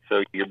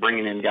 So you're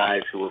bringing in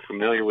guys who are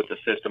familiar with the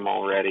system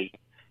already,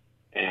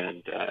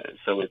 and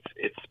so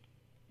it's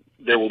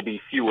there will be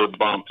fewer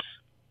bumps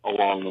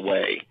along the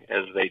way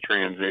as they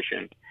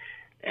transition.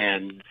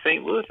 And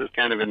St. Louis is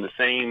kind of in the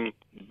same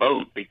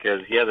boat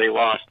because, they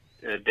lost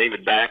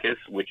David Backus,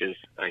 which is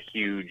a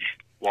huge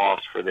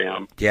loss for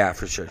them. Yeah,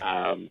 for sure.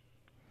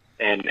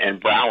 And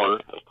Brower,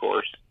 of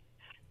course.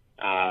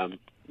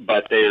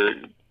 But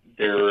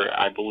they're,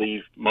 I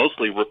believe,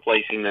 mostly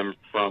replacing them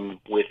from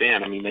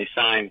within. I mean, they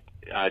signed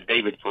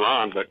David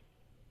Perron, but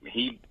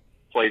he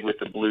played with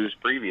the Blues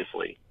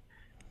previously.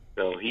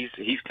 So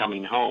he's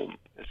coming home,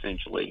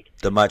 essentially.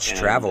 The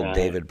much-traveled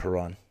David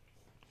Perron.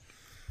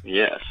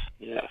 Yes.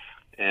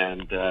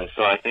 And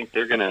so I think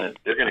they're gonna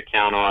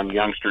count on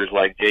youngsters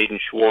like Jaden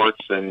Schwartz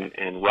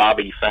and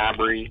Robbie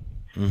Fabry.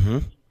 Mm-hmm.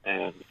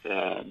 And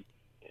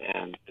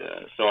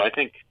so I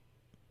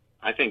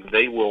think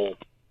they will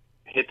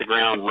hit the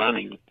ground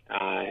running.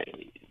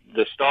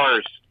 The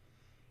Stars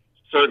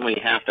certainly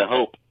have to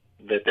hope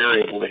that they're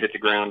able to hit the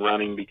ground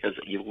running because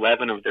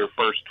 11 of their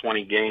first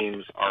 20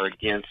 games are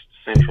against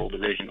Central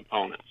Division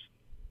opponents.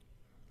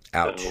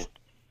 Ouch. So,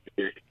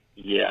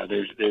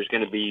 there's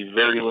going to be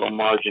very little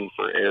margin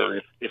for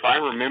error. If I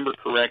remember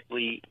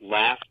correctly,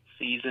 last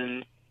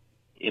season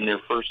in their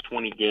first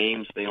 20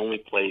 games, they only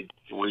played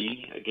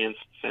 3 against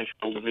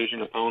Central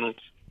Division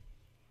opponents.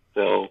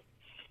 So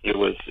it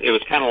was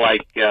kind of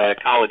like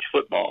college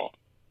football.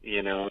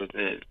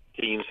 The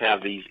teams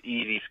have these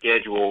easy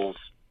schedules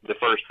the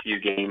first few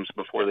games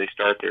before they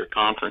start their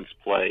conference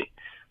play.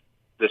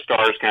 The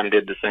Stars kind of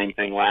did the same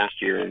thing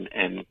last year,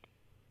 and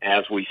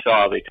as we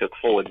saw, they took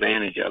full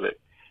advantage of it.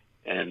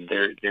 And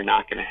they're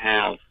not going to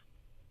have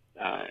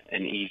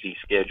an easy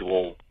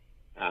schedule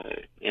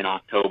in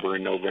October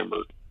and November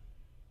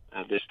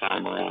this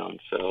time around.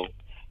 So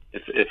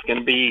it's going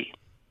to be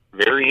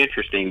very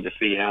interesting to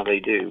see how they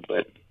do.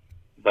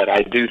 But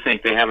I do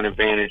think they have an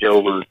advantage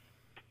over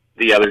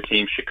the other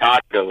team,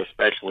 Chicago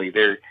especially.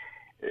 Their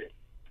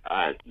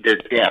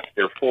depth,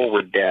 their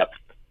forward depth,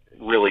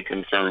 really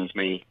concerns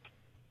me.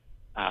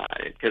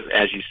 Because,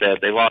 as you said,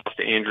 they lost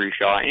to Andrew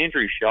Shaw.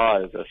 Andrew Shaw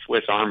is a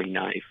Swiss Army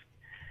knife.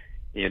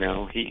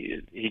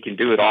 He can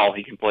do it all.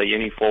 He can play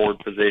any forward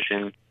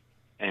position,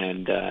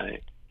 and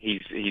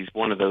he's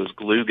one of those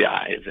glue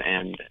guys.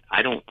 And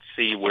I don't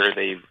see where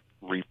they've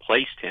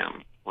replaced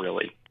him,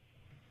 really.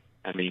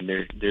 I mean,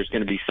 there's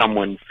going to be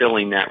someone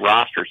filling that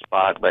roster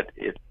spot, but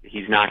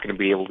he's not going to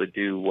be able to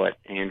do what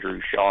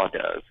Andrew Shaw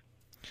does.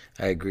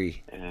 I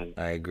agree.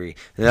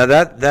 Now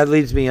that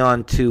leads me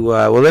on to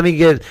let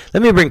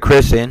me bring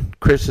Chris in.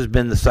 Chris has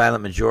been the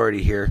silent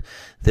majority here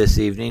this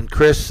evening.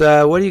 Chris,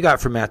 what do you got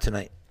for Matt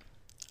tonight?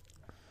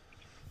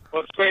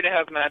 Well, it's great to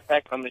have Matt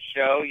back on the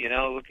show.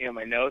 Looking at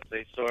my notes,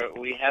 I saw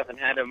we haven't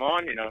had him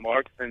on,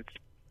 Mark, since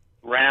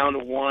round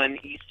 1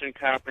 Eastern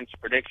Conference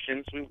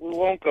predictions. We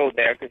won't go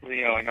there because,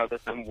 I know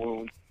there's some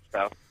wound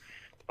stuff.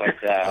 But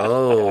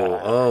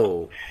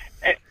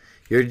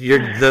You're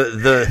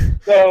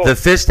the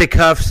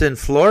fisticuffs in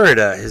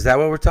Florida. Is that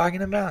what we're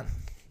talking about?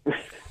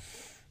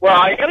 Well,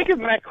 I got to give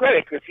Matt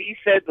credit because he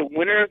said the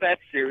winner of that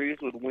series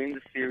would win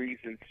the series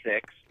in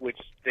 6, which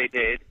they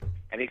did,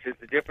 and he says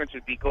the difference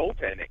would be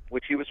goaltending,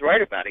 which he was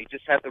right about. He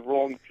just had the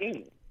wrong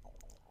team.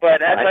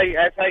 But as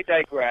I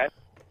digress,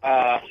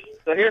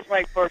 so here's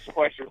my first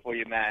question for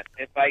you, Matt.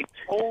 If I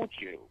told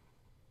you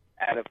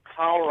out of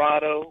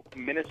Colorado,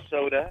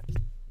 Minnesota,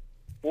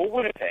 or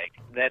Winnipeg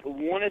that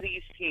one of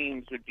these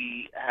teams would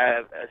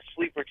have a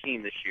sleeper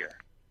team this year,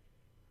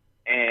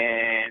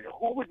 and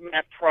who would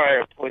Matt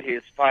Pryor put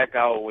his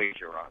 $5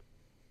 wager on?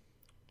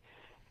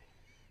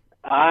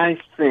 I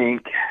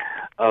think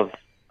of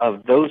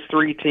those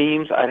 3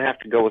 teams, I'd have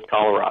to go with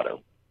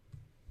Colorado.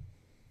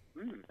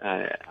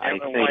 Why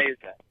is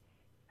that?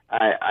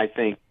 I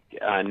think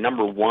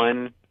number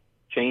 1,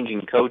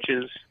 changing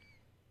coaches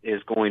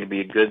is going to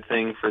be a good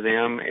thing for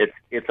them.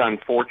 It's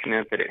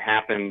unfortunate that it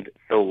happened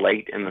so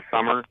late in the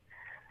summer,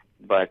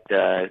 but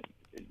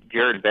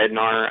Jared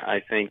Bednar,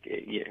 I think,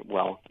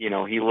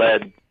 he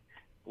led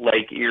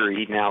Lake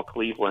Erie, now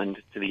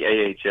Cleveland, to the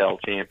AHL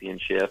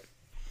championship,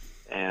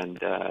 and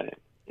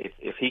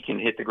if he can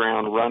hit the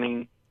ground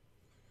running,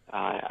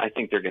 I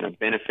think they're going to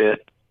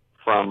benefit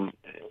from,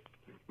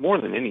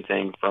 more than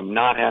anything, from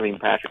not having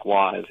Patrick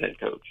Waugh as head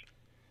coach.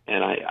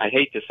 And I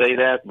hate to say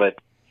that, but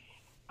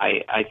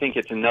I think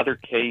it's another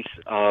case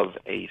of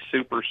a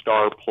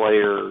superstar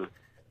player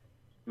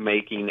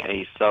making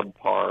a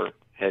subpar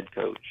head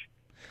coach.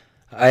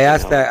 I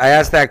asked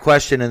that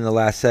question in the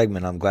last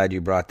segment. I'm glad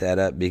you brought that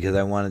up because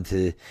I wanted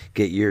to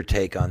get your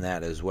take on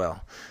that as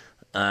well.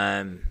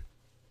 When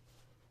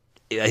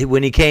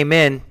he came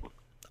in,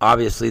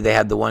 obviously they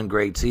had the one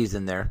great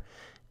season there,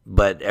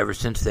 but ever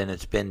since then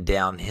it's been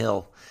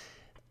downhill.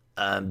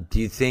 Do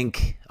you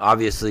think,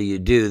 obviously you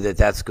do, that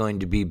that's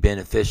going to be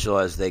beneficial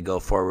as they go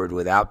forward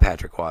without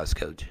Patrick Waugh as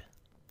coach?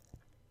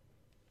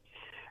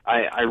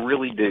 I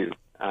really do.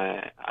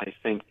 I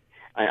think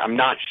I'm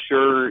not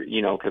sure,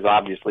 because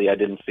obviously I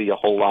didn't see a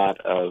whole lot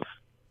of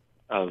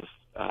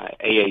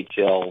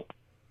AHL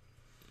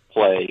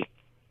play,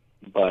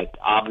 but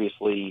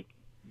obviously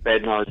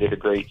Bednar did a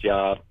great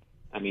job.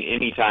 I mean,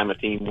 anytime a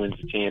team wins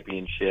a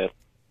championship,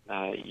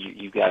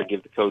 you got to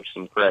give the coach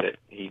some credit.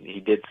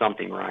 He did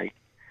something right,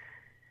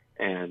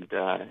 and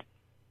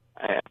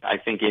I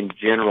think in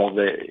general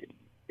that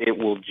it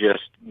will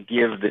just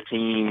give the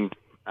team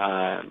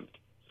a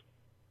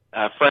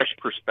fresh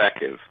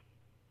perspective,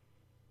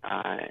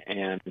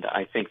 and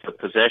I think the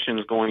possession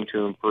is going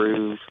to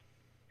improve,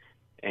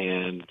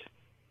 and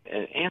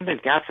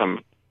they've got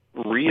some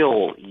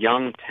real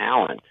young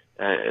talent,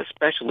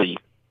 especially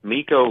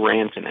Mikko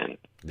Rantanen.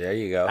 There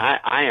you go.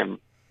 I am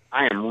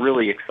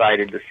really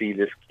excited to see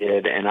this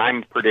kid, and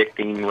I'm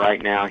predicting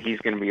right now he's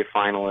going to be a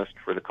finalist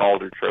for the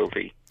Calder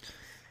Trophy.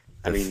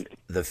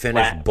 The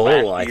Finnish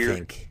Bull, I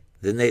think.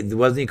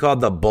 Wasn't he called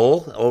the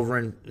Bull over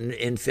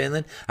in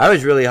Finland? I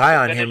was really high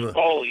on him.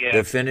 Bull, yeah.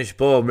 The Finnish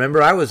Bull.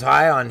 Remember, I was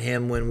high on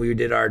him when we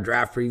did our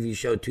draft preview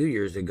show 2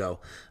 years ago.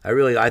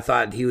 I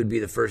thought he would be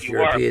the first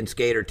European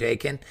skater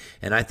taken,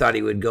 and I thought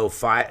he would go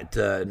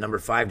number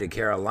 5 to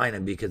Carolina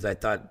because I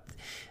thought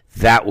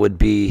that would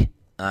be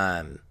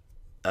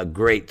a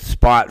great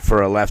spot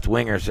for a left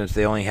winger since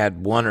they only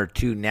had 1 or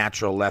 2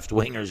 natural left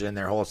wingers in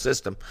their whole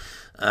system.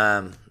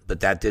 But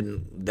that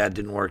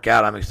didn't work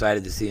out. I'm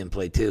excited to see him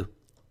play too.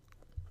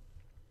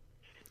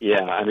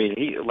 Yeah,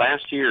 he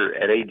last year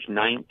at age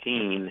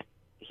 19,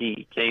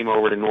 he came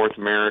over to North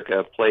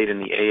America, played in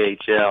the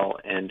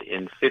AHL, and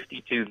in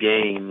 52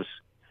 games,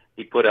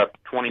 he put up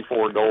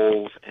 24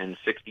 goals and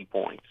 60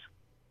 points.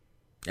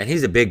 And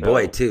he's a big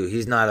boy too.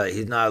 He's not a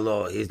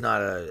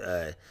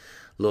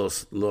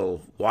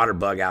little water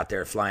bug out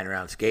there flying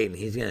around skating.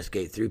 He's going to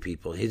skate through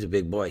people. He's a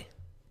big boy.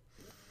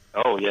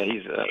 Oh yeah,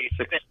 he's 6'4",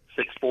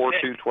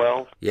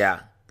 212.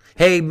 Yeah.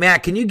 Hey,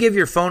 Matt, can you give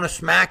your phone a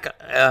smack?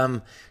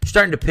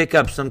 Starting to pick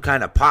up some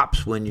kind of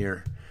pops when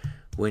you're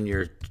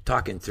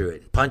talking through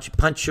it.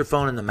 Punch your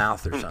phone in the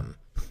mouth or something.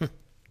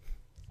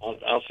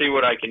 I'll see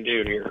what I can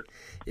do here.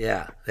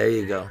 Yeah, there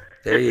you go.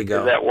 There you go.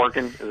 Is that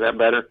working? Is that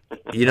better?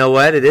 You know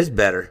what? It is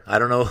better. I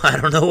don't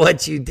know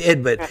what you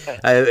did, but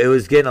it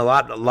was getting a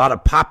lot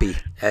of poppy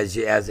as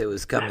it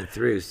was coming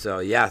through. So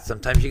yeah,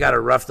 sometimes you got to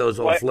rough those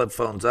old flip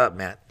phones up,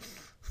 Matt.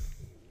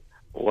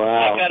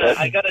 Wow.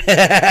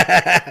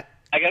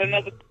 I got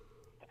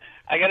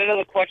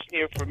another question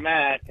here for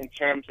Matt in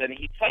terms, and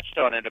he touched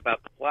on it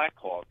about the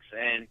Blackhawks.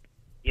 And,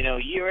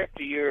 year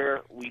after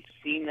year, we've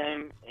seen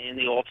them in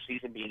the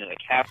offseason being in a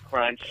cap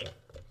crunch,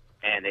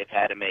 and they've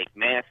had to make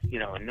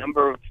a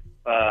number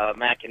of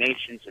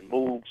machinations and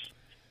moves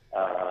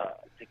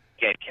to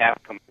get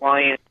cap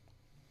compliant.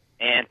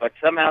 But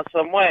somehow,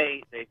 some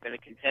way, they've been a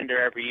contender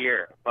every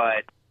year.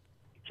 But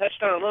you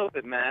touched on it a little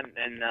bit, Matt,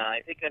 and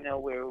I think I know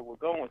where we're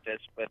going with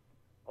this, but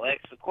I'll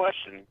ask the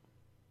question.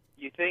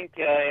 You think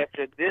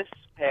after this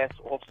past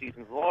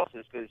off-season's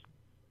losses, because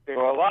there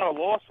were a lot of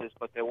losses,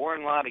 but there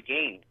weren't a lot of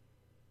gains,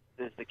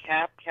 does the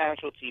cap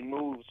casualty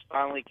moves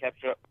finally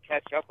catch up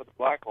with the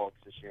Blackhawks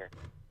this year?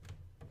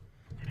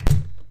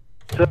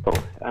 So,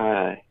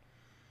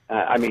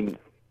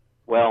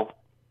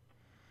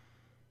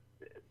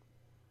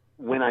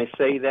 when I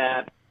say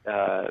that,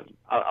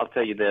 I'll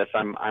tell you this: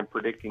 I'm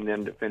predicting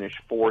them to finish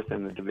 4th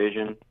in the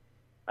division.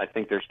 I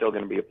think they're still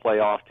going to be a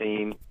playoff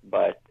team,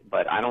 but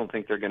I don't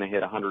think they're going to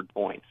hit 100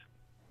 points.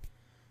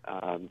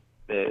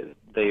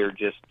 They are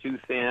just too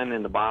thin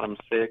in the bottom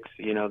 6.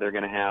 They're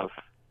going to have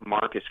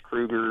Marcus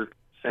Kruger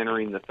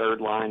centering the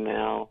third line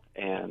now,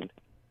 and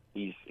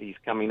he's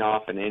coming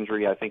off an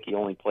injury. I think he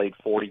only played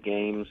 40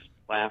 games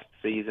last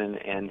season,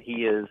 and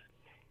he is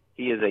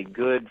a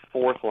good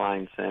 4th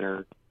line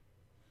center.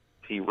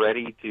 Is he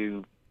ready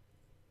to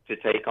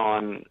take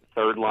on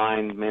third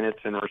line minutes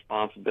and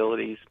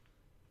responsibilities?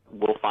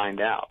 We'll find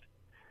out.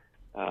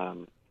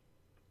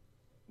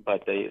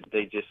 But they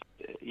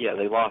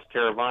lost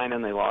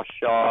Teravainen, they lost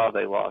Shaw,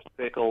 they lost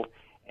Pickle,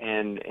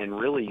 and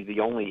really the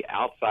only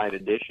outside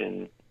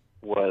addition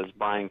was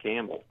Brian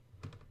Campbell.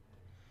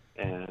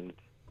 And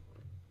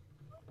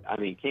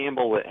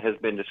Campbell has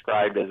been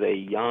described as a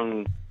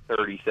young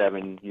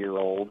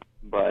 37-year-old,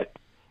 but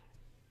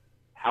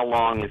how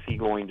long is he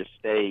going to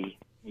stay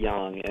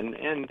young? And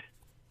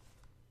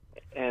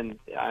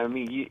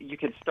you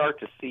can start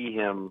to see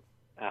him.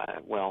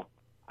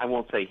 I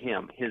won't say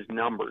him, his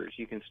numbers.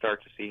 You can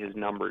start to see his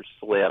numbers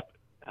slip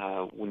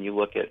when you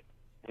look at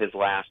his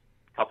last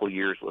couple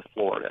years with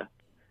Florida.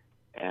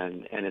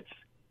 And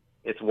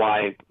it's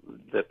why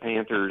the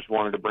Panthers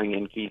wanted to bring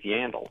in Keith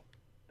Yandel,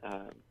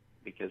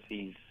 because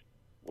he's,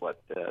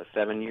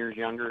 7 years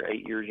younger,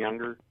 8 years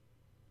younger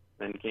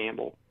than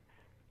Campbell.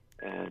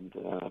 And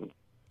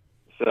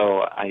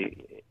so I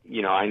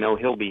know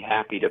he'll be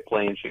happy to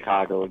play in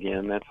Chicago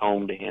again. That's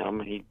home to him.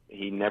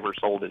 He never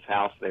sold his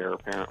house there,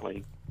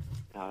 apparently.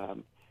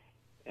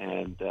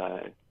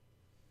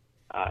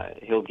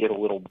 He'll get a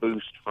little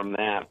boost from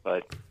that,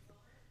 but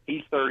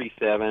he's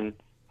 37,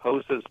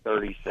 Hosa's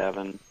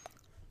 37,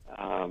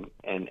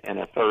 and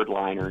a third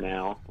liner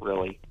now,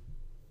 really.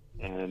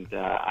 And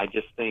I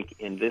just think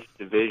in this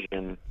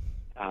division,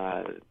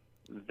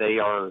 they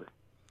are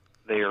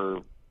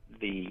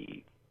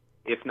the,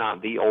 if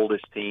not the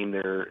oldest team,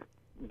 they're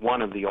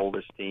one of the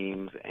oldest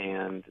teams,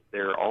 and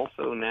they're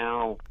also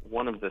now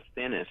one of the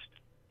thinnest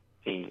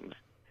teams.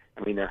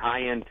 I mean, their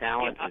high-end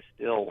talent is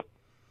still,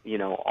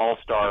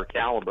 all-star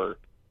caliber,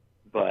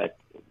 but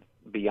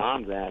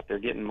beyond that, they're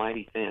getting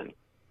mighty thin.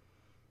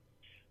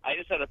 I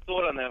just had a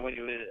thought on that when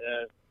you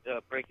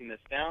were breaking this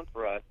down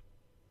for us.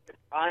 If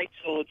I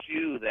told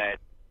you that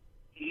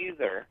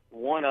either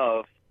one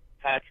of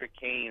Patrick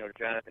Kane or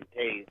Jonathan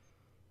Tays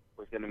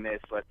was going to miss,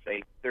 let's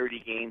say, 30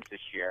 games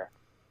this year,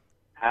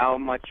 how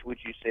much would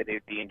you say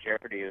they'd be in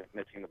jeopardy of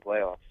missing the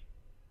playoffs?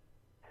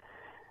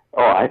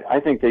 Oh, I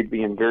think they'd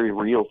be in very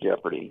real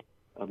jeopardy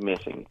of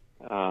missing.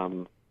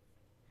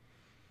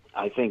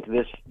 I think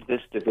this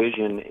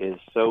division is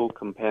so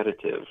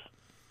competitive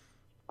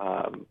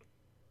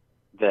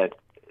that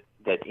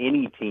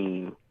any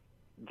team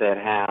that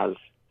has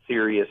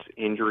serious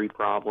injury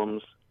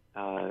problems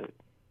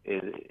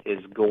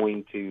is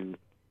going to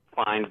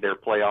find their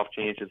playoff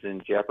chances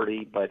in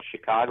jeopardy. But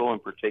Chicago in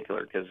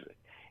particular, because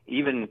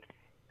even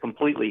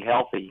completely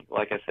healthy,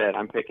 like I said,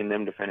 I'm picking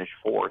them to finish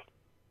fourth.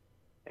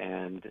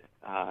 And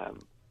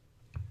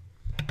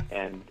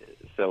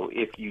so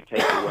if you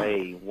take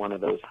away one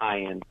of those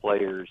high-end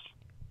players,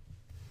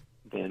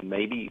 then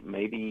maybe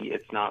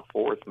it's not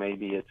fourth,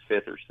 maybe it's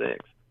fifth or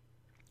sixth.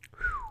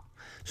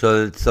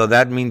 So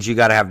that means you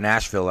got to have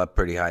Nashville up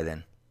pretty high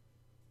then.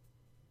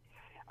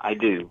 I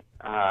do.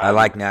 I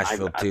like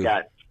Nashville too.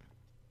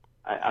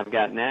 I've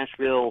got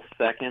Nashville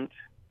second.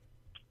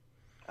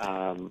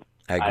 I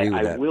agree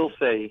with that.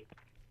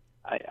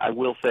 I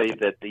will say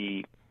that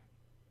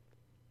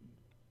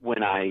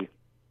when I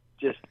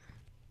just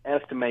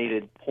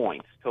estimated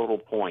total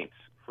points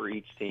for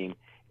each team,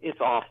 it's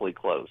awfully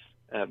close.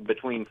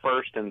 Between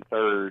first and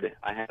third,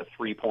 I have a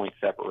 3-point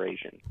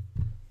separation.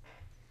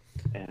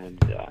 And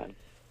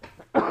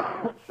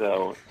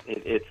so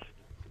it's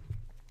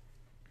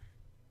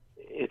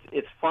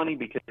funny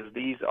because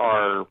these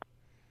are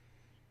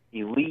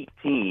elite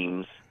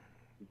teams,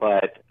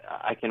 but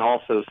I can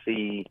also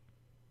see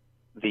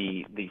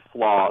the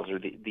flaws or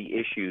the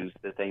issues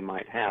that they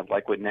might have.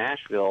 Like with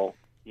Nashville,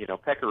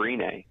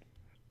 Pecorine,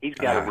 he's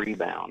got to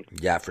rebound.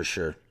 Yeah, for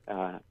sure.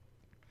 I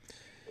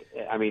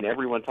mean,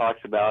 everyone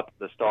talks about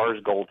the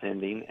Stars'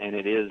 goaltending, and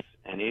it is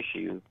an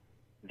issue,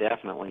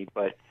 definitely.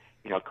 But,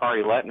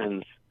 Kari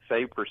Lettman's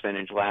save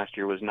percentage last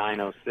year was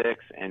 .906,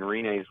 and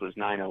Rine's was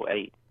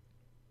 .908.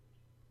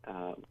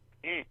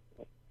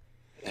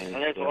 And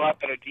there's a lot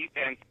better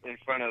defense in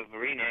front of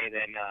Rine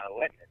than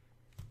Lettman.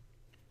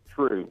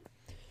 True.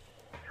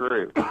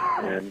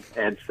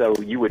 And so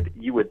you would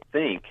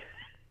think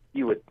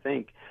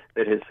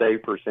that his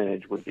save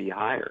percentage would be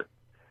higher.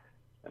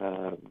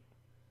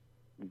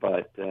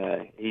 But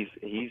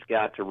he's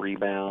got to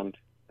rebound.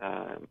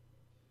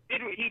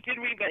 He did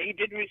rebound. He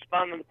did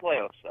respond in the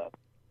playoffs, though,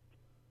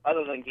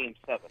 other than Game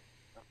 7.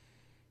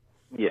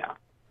 Yeah,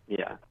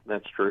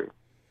 that's true.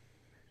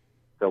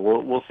 So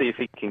we'll see if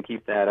he can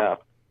keep that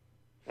up.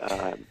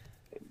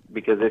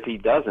 Because if he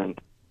doesn't,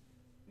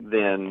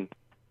 then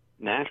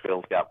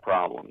Nashville's got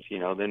problems.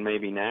 Then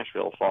maybe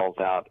Nashville falls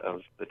out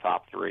of the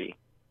top three.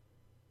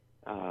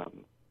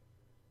 And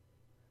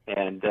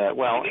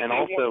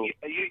also,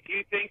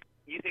 you think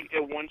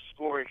they're one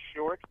score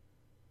short?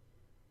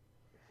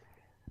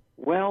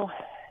 Well,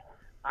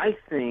 I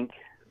think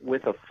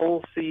with a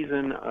full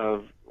season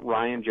of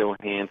Ryan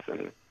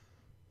Johansson,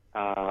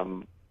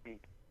 I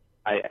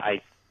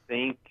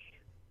think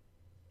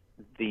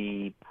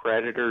the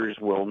Predators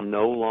will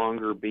no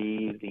longer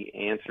be the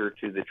answer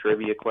to the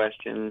trivia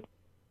question,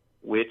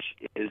 which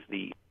is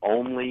the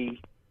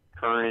only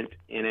current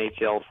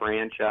NHL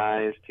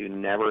franchise to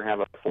never have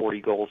a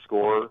 40-goal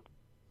scorer.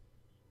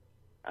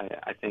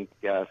 I think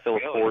Philip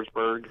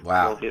Forsberg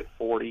will hit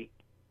 40.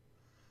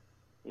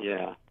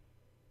 Yeah.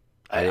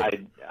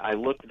 I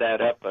looked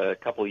that up a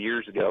couple of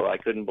years ago. I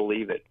couldn't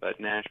believe it, but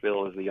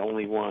Nashville is the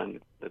only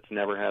one that's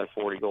never had a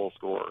 40-goal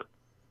scorer.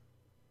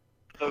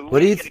 So what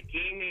do you get a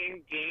game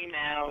in, game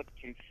out,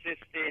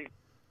 consistent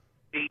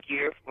big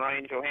year for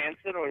Ryan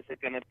Johansson, or is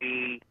it going to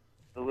be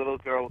the little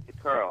girl with the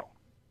curl?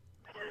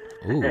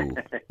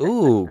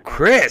 Ooh,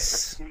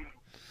 Chris.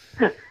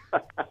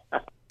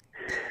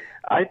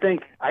 I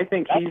think he's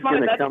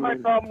going to come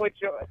in.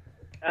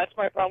 That's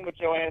my problem with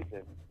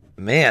Johansson.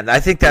 Man, I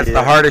think that's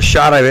the hardest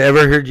shot I've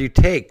ever heard you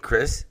take,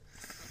 Chris.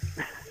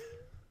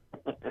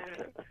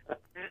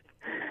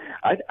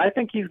 I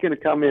think he's going to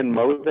come in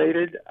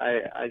motivated.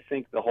 I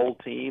think the whole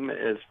team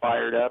is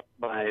fired up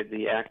by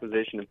the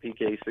acquisition of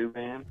P.K.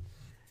 Subban.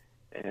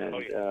 And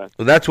well,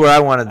 that's where I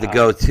wanted to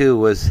go, too,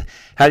 was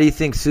how do you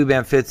think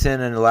Subban fits in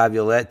the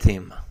Laviolette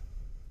team?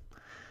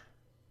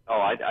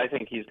 I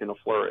think he's going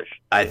to flourish.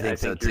 I think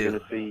so,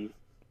 too.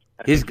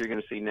 I think you're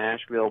going to see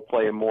Nashville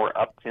play a more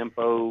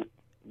up-tempo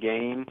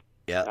game,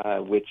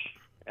 which,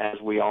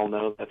 as we all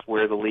know, that's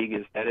where the league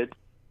is headed.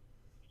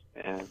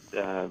 And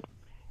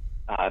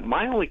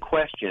my only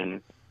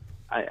question,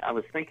 I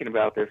was thinking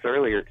about this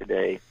earlier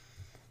today.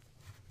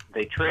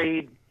 They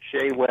trade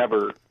Shea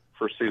Weber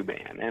for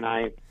Subban, and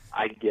I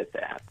get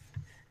that.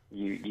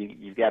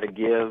 You've got to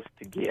give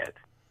to get.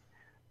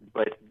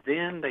 But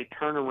then they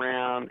turn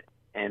around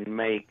and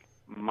make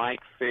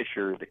Mike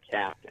Fisher the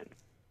captain.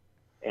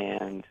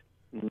 And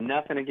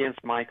nothing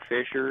against Mike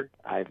Fisher.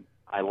 I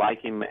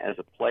like him as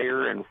a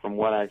player, and from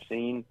what I've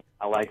seen,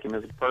 I like him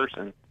as a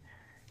person.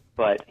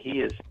 But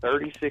he is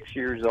 36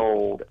 years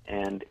old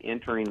and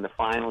entering the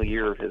final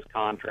year of his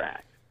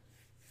contract,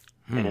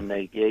 and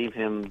they gave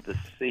him the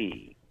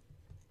C.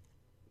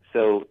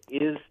 So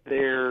is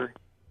there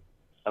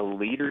a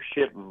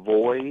leadership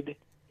void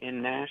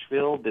in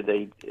Nashville? Did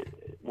they?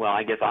 Well,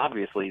 I guess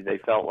obviously they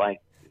felt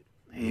like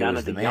none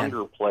of the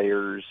younger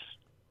players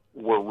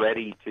were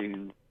ready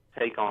to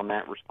take on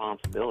that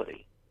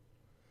responsibility.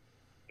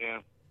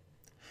 Yeah.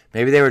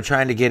 Maybe they were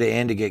trying to get it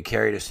in to get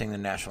Kerry to sing the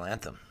national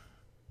anthem.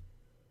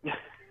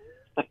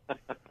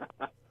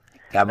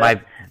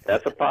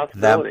 That's a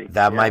possibility.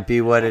 That might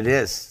be what it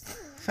is.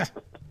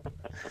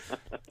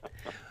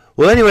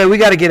 Well, anyway, we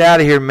got to get out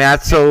of here,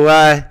 Matt. So,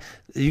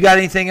 you got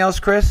anything else,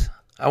 Chris?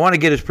 I want to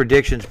get his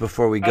predictions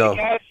before we go.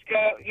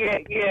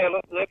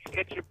 Let's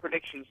get your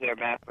predictions there,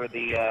 Matt, for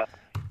the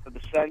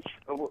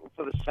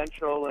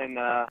Central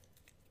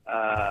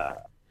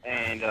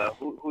and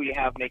who you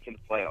have making the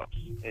playoffs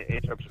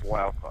in terms of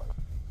wild card.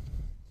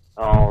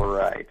 All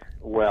right.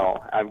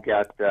 Well, I've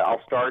got.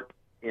 I'll start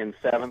in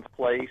 7th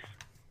place.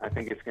 I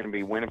think it's going to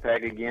be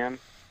Winnipeg again.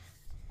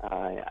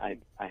 I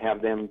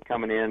have them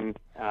coming in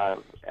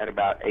at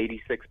about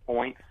 86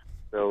 points,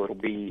 so it'll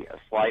be a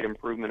slight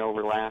improvement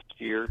over last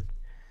year.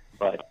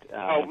 But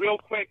real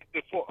quick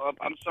before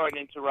I'm sorry to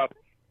interrupt.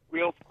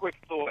 Real quick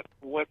thought: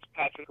 what's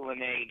Patrick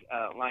Laine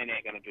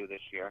going to do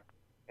this year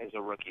as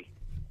a rookie?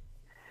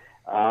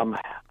 I'm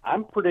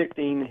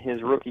predicting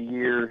his rookie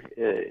year.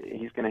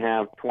 He's going to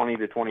have 20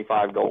 to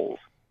 25 goals,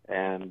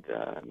 and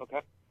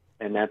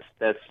and that's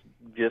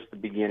just the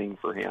beginning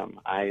for him.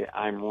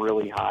 I'm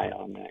really high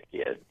on that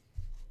kid.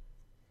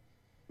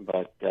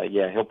 But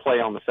he'll play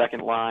on the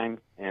second line,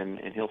 and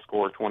he'll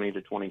score 20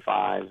 to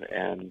 25,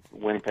 and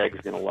Winnipeg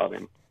is going to love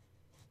him.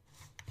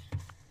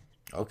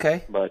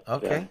 Okay. But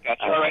gotcha.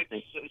 All right.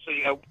 So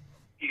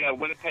you got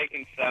Winnipeg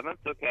in 7th.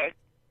 Okay.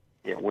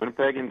 Yeah,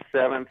 Winnipeg in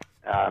 7th,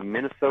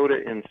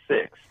 Minnesota in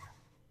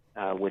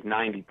 6th with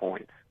 90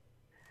 points.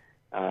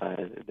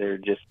 They're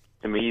just,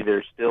 to me,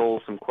 there's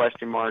still some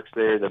question marks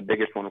there. The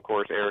biggest one, of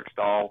course, Eric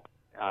Stahl.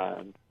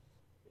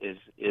 Is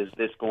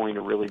this going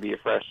to really be a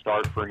fresh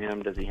start for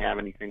him? Does he have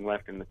anything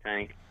left in the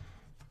tank?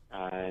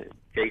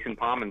 Jason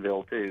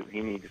Pominville, too.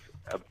 He needs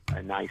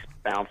a nice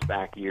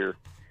bounce-back year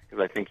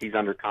because I think he's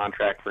under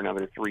contract for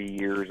another 3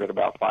 years at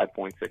about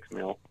 $5.6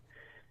 million.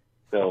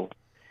 So,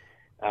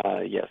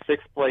 6th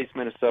place,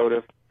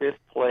 Minnesota. 5th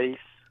place,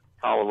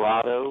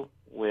 Colorado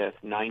with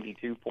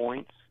 92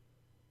 points.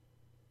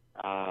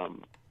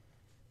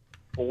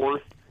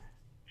 4th,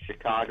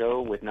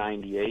 Chicago with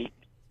 98.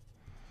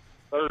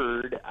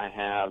 3rd, I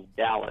have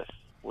Dallas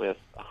with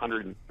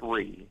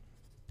 103.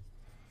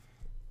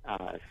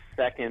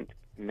 2nd,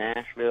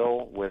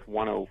 Nashville with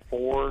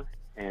 104.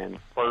 And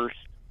 1st,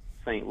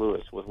 St.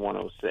 Louis with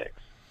 106.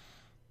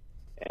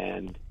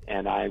 And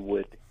I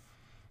would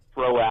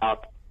throw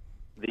out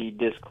the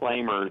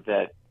disclaimer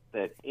that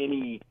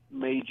any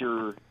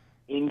major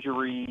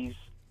injuries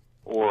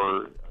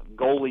or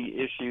goalie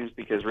issues,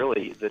 because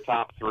really the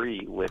top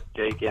 3 with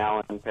Jake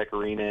Allen,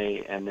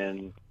 Pecorine, and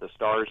then the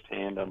Stars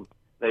tandem,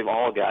 they've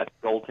all got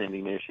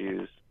goaltending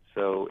issues.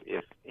 So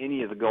if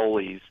any of the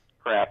goalies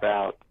crap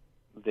out,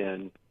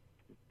 then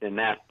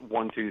that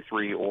 1, 2,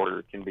 3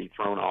 order can be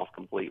thrown off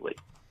completely.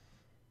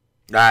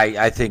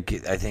 I think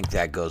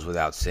that goes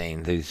without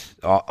saying. These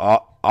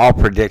all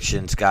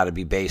predictions got to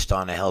be based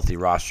on a healthy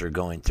roster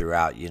going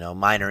throughout.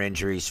 Minor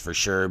injuries for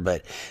sure,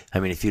 but I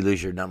mean, if you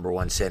lose your number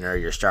 1 center,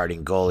 your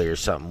starting goalie or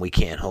something, we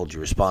can't hold you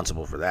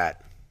responsible for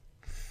that.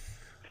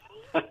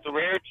 It's a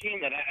rare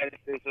team that has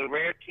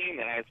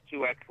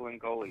 2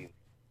 excellent goalies.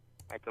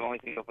 I can only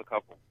think of a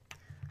couple.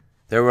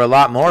 There were a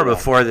lot more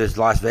before this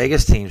Las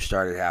Vegas team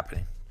started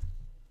happening.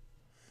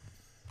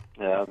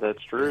 Yeah,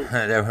 that's true.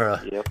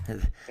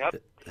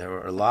 There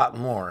were a lot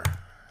more.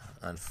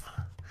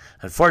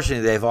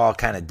 Unfortunately, they've all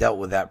kind of dealt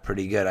with that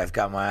pretty good. I've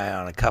got my eye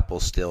on a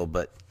couple still,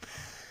 but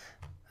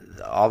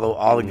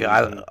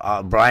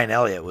Brian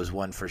Elliott was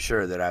one for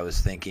sure that I was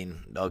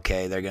thinking,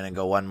 okay, they're going to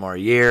go one more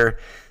year.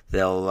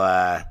 They've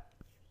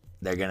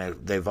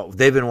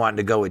been wanting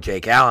to go with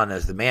Jake Allen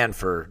as the man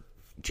for,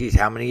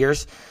 how many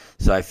years?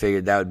 So I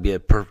figured that would be a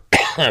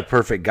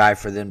perfect guy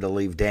for them to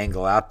leave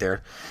Dangle out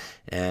there,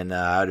 and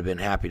I would have been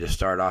happy to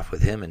start off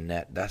with him in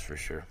net. That's for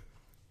sure.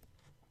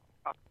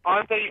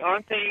 Aren't they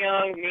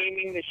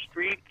naming the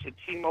street to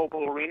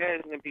T-Mobile Arena?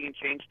 Isn't it being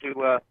changed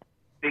to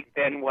Big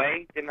Ben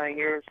Way? Didn't I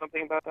hear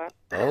something about that?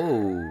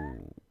 Oh.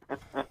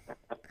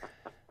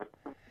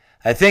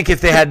 I think if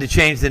they had to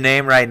change the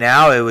name right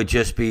now, it would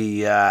just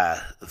be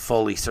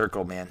Foley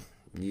Circle, man.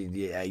 I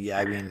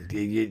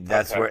mean,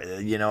 that's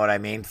where, you know what I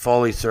mean?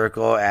 Foley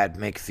Circle at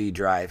McPhee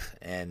Drive,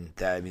 and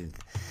I mean,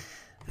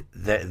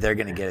 they're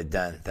going to get it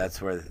done.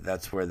 That's where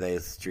the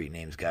street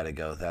names got to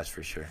go. That's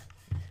for sure.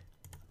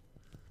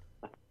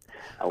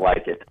 I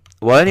like it.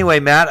 Well, anyway,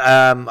 Matt,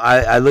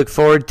 I look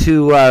forward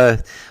to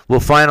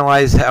we'll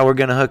finalize how we're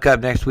going to hook up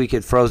next week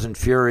at Frozen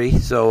Fury.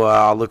 So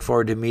I'll look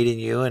forward to meeting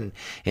you and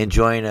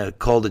enjoying a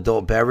cold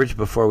adult beverage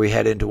before we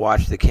head in to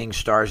watch the Kings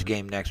Stars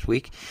game next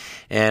week.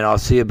 And I'll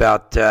see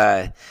about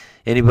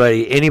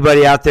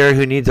anybody out there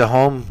who needs a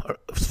home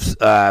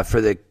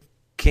for the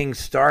Kings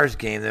Stars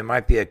game. There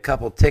might be a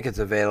couple tickets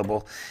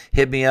available.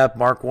 Hit me up,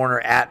 Mark Warner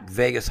at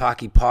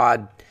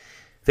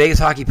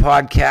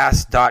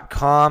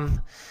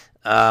VegasHockeyPodcast.com.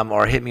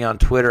 Or hit me on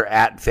Twitter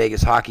at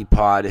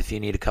VegasHockeyPod if you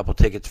need a couple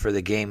tickets for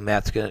the game.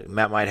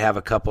 Matt might have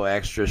a couple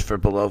extras for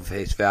below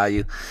face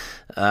value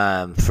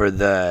for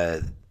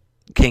the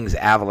Kings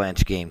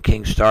Avalanche game.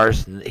 Kings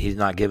Stars, he's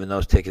not giving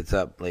those tickets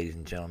up, ladies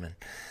and gentlemen.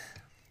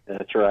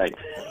 That's right.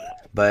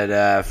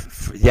 But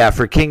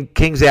for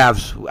Kings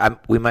Avs,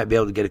 we might be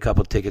able to get a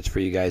couple tickets for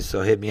you guys.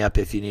 So hit me up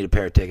if you need a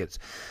pair of tickets.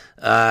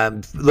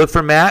 Look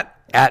for Matt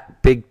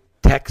at Big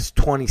Text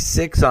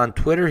 26 on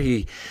Twitter.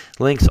 He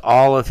links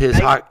all of his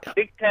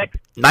Big Text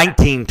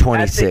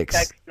 1926. Big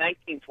Text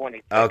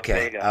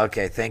 1926.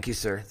 Okay. Thank you,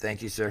 sir.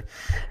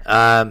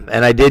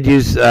 And I did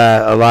use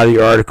a lot of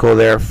your article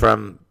there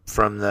from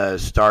the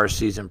Stars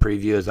season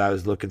preview as I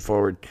was looking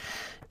forward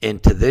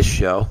into this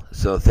show.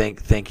 So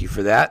thank you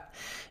for that.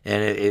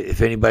 And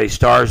if anybody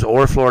Stars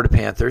or Florida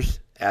Panthers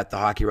at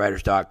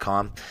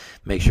thehockeywriters.com,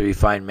 make sure you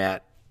find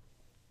Matt.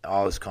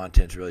 All his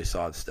content's really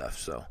solid stuff.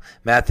 So,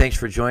 Matt, thanks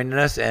for joining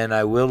us, and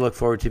I will look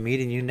forward to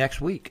meeting you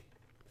next week.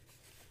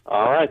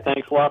 All right.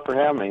 Thanks a lot for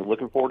having me.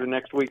 Looking forward to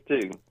next week,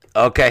 too.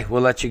 Okay.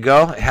 We'll let you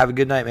go. Have a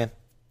good night, man.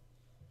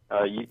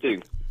 You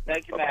too.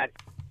 Thank you, Matt.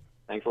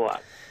 Thanks a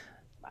lot.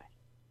 Bye.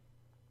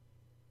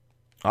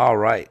 All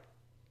right.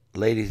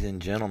 Ladies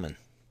and gentlemen,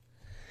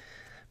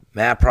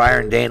 Matt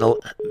Pryor and Dana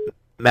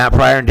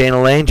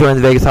Lane join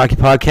the Vegas Hockey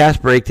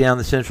Podcast, break down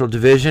the Central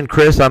Division.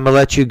 Chris, I'm going to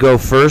let you go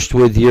first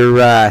with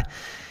your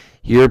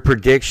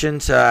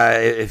predictions.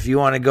 If you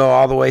want to go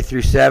all the way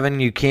through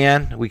 7, you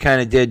can. We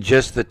kind of did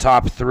just the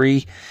top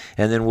 3,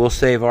 and then we'll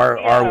save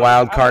our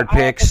wild card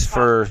picks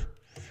for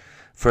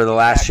the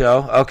last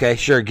show. Okay,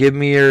 sure. Give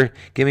me your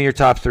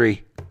top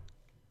 3.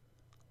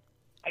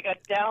 I got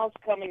Dallas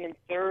coming in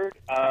 3rd.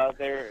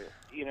 They're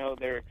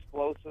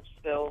explosive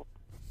still,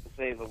 to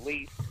say the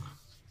least.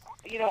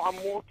 I'm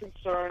more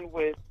concerned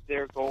with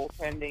their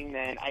goaltending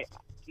than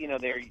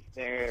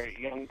they're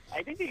young.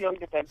 I think the young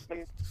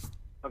defensemen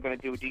are going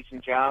to do a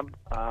decent job.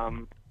 I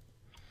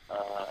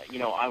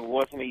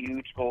wasn't a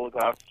huge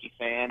Goligoski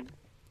fan.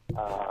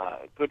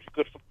 Good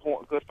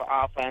for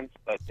offense,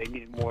 but they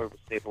needed more of a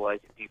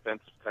stabilizing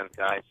defensive kind of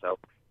guy. So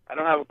I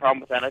don't have a problem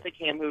with that. I think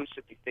Hamhuis,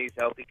 if he stays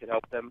healthy, could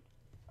help them.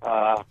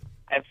 I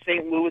have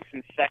St. Louis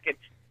in 2nd.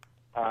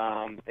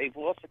 They've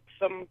lost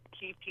some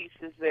key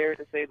pieces there,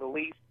 to say the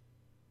least.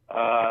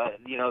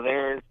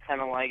 They're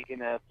kind of like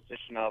in a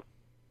position of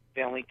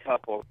Stanley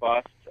Cup or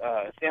bust.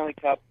 Stanley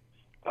Cup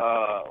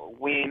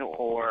win,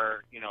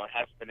 or it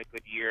has been a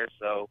good year,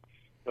 so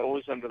they're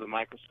always under the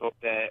microscope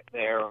there.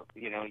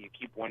 You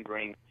keep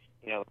wondering,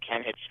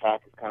 Ken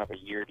Hitchcock is kind of a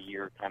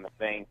year-to-year kind of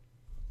thing,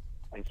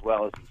 as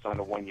well as he's on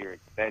a 1-year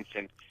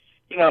extension.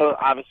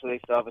 Obviously they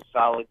still have a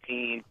solid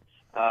team.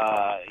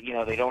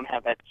 They don't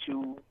have that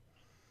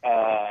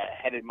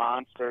two-headed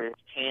monster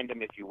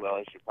tandem, if you will,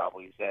 I should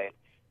probably say,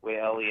 with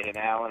Elliott and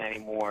Allen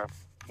anymore.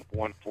 If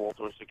one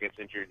falters or gets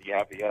injured, you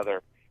have the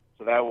other.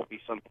 So that will be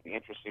something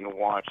interesting to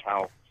watch,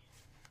 how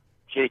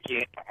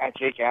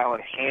Jake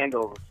Allen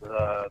handles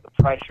the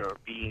pressure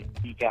of being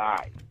the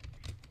guy.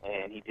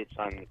 And he did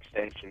sign an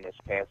extension this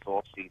past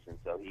offseason,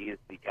 so he is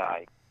the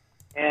guy.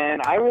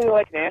 And I really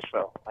like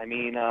Nashville. I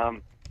mean, I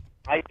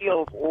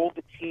feel of all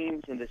the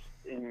teams in this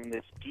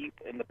deep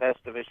in the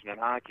best division in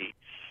hockey,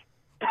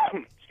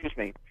 excuse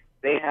me,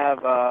 they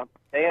have the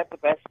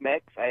best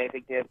mix. I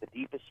think they have the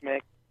deepest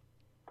mix.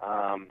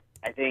 I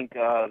think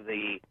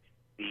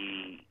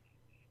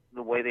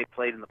the way they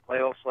played in the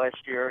playoffs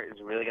last year is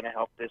really going to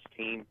help this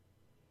team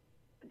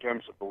in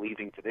terms of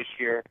believing for this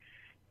year.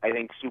 I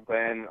think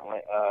Subban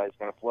is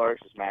going to flourish,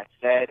 as Matt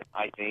said.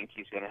 I think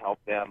he's going to help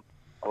them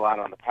a lot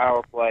on the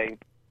power play.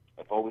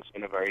 They've always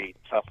been a very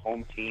tough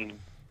home team.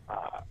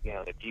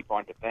 They're deep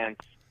on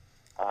defense.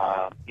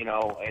 If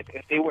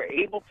they were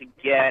able to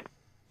get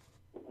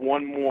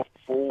one more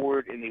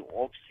forward in the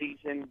off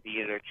season, be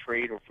it a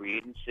trade or free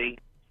agency,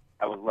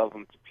 I would love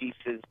them to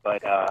pieces.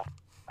 But I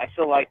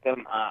still like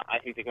them. I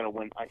think they're going to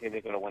win. I think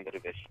they're going to win the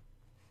division.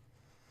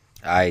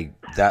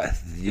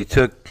 You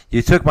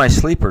took my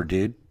sleeper,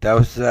 dude. That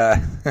was. Well,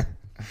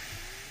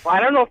 I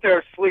don't know if they're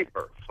a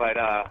sleeper, but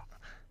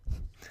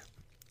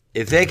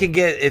if they can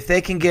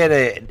get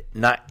a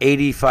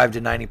 85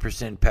 to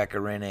 90%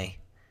 Pekka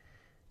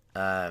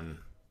Rinne,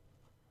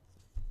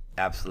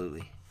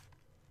 absolutely.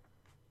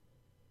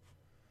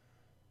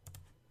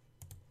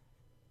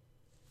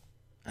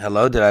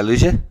 Hello, did I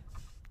lose you?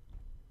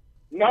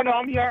 No,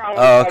 I'm here.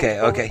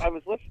 Okay. I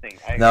was listening.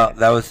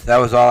 That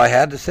was all I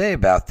had to say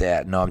about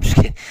that. No, I'm just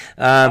kidding.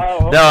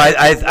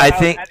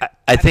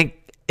 I think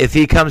if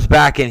he comes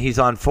back and he's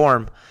on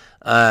form,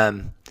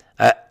 I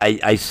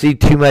I see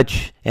too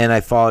much, and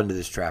I fall into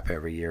this trap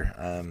every year.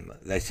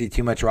 I see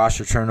too much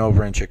roster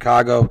turnover in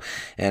Chicago,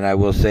 and I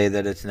will say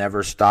that it's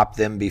never stopped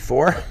them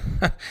before.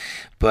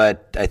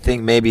 But I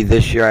think maybe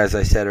this year, as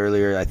I said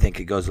earlier, I think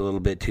it goes a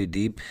little bit too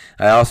deep.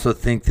 I also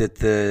think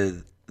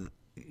that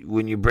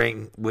when you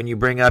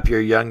bring up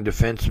your young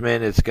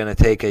defensemen, it's going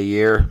to take a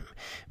year,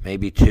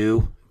 maybe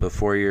two,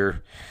 before you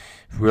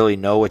really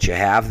know what you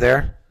have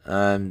there.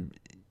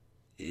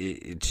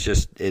 It's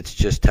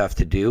just tough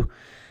to do.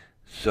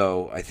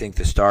 So I think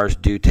the Stars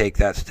do take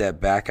that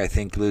step back. I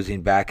think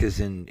losing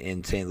Backus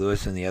in St.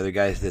 Louis and the other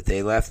guys that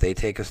they left, they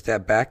take a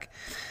step back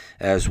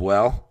as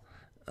well.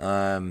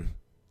 But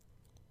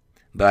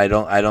I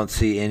don't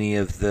see any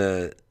of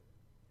the.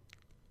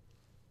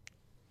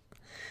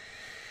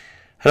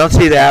 I don't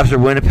see the Avs or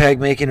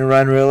Winnipeg making a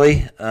run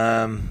really.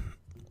 I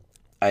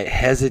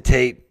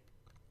hesitate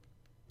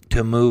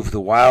to move the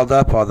Wild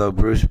up, although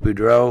Bruce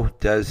Boudreau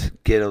does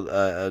get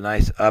a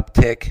nice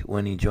uptick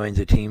when he joins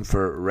a team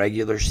for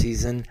regular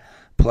season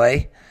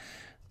play.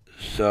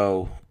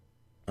 So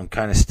I'm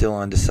kind of still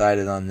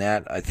undecided on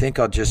that. I think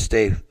I'll just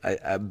stay.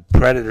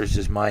 Predators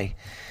is my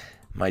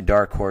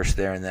dark horse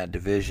there in that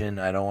division.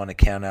 I don't want to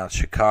count out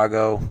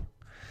Chicago.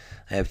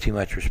 I have too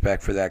much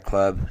respect for that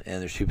club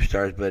and their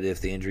superstars, but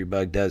if the injury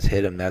bug does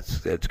hit them,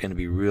 that's going to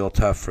be real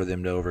tough for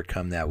them to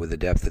overcome that with the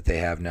depth that they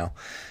have now.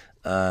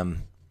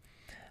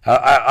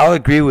 I'll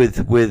agree with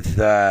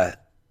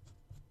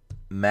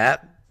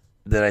Matt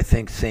that I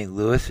think St.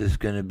 Louis is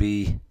going to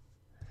be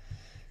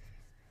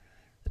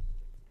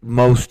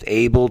most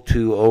able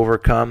to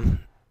overcome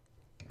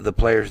the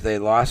players they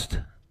lost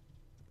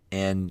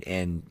and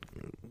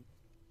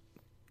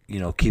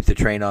keep the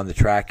train on the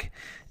track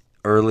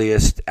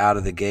earliest out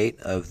of the gate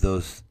of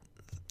those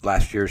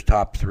last year's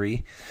top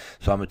three.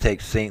 So I'm going to take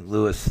St.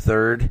 Louis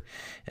third,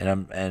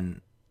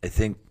 and I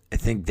think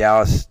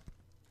Dallas.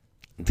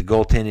 The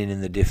goaltending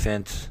and the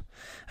defense.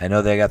 I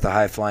know they got the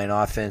high-flying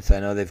offense. I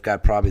know they've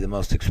got probably the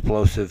most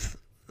explosive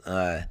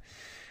Ben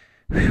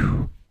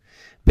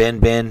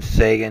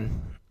Sagan.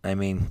 I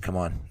mean, come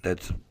on.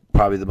 That's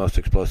probably the most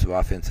explosive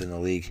offense in the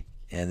league.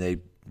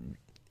 And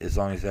as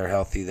long as they're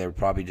healthy, they're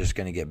probably just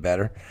going to get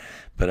better.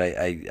 But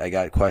I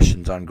got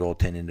questions on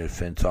goaltending and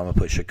defense, so I'm going to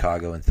put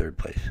Chicago in third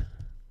place.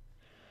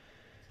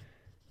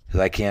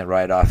 Because I can't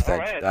write off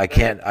that.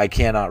 Right, I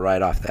cannot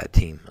write off that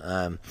team.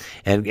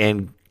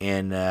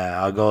 And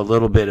I'll go a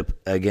little bit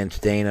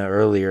against Dana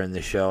earlier in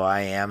the show. I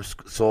am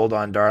sold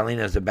on Darling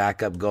as a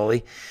backup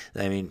goalie.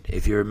 I mean,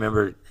 if you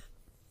remember,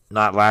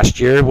 not last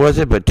year was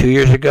it, but 2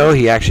 years ago,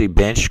 he actually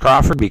benched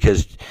Crawford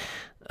because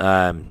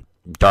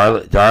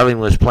Darling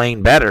was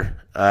playing better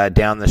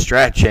down the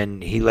stretch,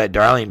 and he let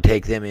Darling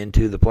take them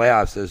into the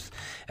playoffs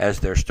as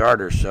their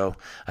starter. So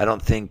I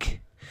don't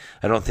think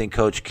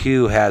Coach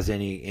Q has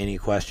any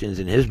questions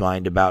in his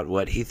mind about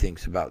what he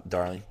thinks about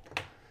Darling.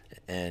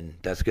 And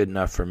that's good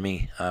enough for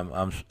me.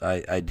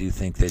 I do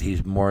think that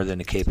he's more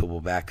than a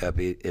capable backup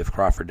if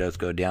Crawford does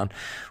go down,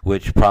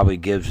 which probably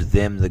gives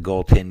them the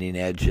goaltending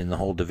edge in the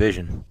whole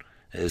division.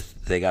 Is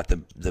they got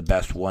the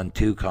best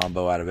 1-2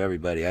 combo out of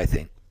everybody, I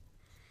think.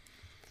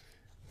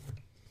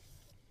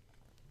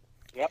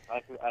 Yep,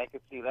 I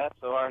could see that.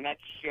 So our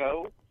next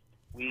show,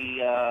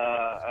 we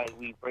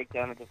break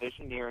down a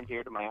division near and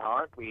dear to my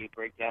heart. We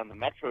break down the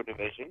Metro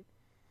Division,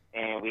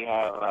 and we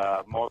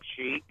have Mark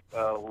Sheik,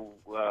 who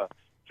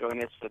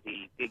joined us for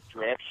the big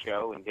draft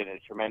show and did a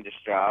tremendous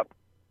job.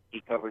 He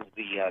covers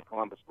the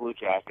Columbus Blue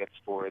Jackets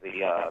for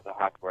the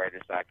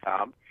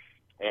HockeyWriters.com.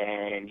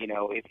 And,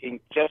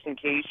 just in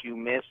case you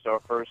missed our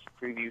first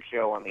preview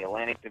show on the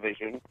Atlantic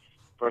Division,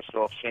 first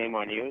off, shame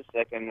on you.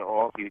 Second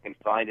off, you can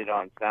find it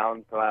on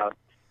SoundCloud,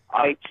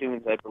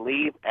 iTunes, I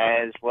believe,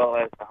 as well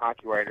as the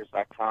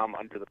HockeyWriters.com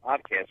under the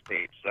podcast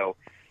page. So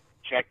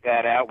check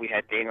that out. We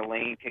had Dana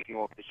Lane kicking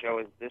off the show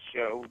as this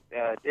show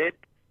did.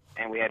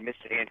 And we had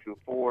Mr. Andrew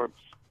Forbes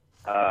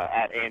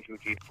at Andrew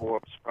G.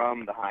 Forbes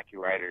from the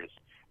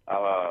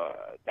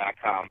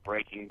HockeyWriters.com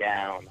breaking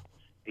down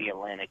the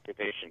Atlantic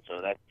Division.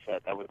 So that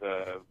was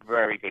a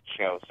very good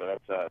show. So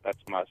that's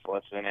a must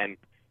listen. And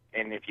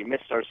if you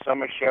missed our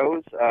summer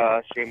shows,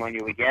 shame on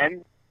you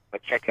again.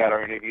 But check out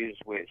our interviews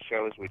with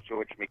shows with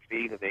George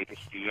McPhee, the Vegas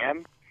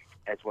GM,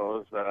 as well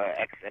as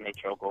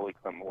ex-NHL goalie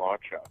Clint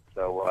Malarchuk.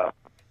 So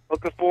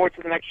looking forward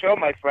to the next show,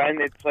 my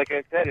friend. It's like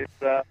I said, it's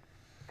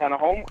kind of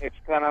home. It's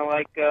kind of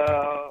like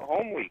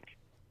home week.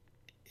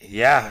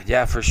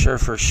 Yeah, for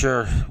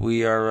sure.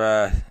 We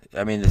are.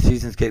 The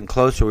season's getting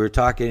closer. We were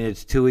talking.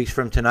 It's 2 weeks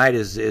from tonight.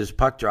 Is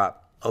puck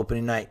drop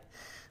opening night?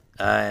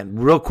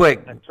 Real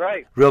quick. That's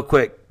right. Real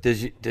quick.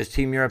 Does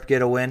Team Europe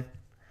get a win,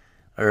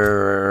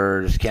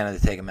 or does Canada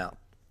take them out?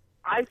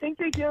 I think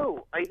they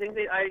do. I think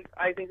they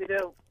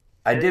do.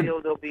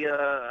 There'll be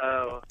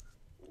a.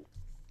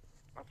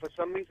 For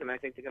some reason, I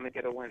think they're going to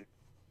get a win.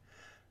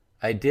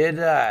 I did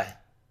get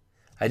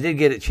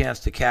a chance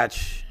to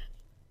catch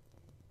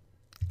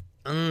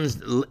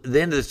the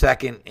end of the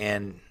second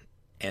and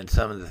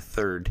some of the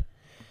third.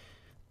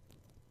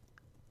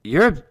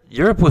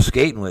 Europe was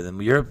skating with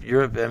them.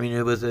 Europe. I mean,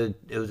 it was a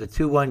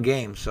 2-1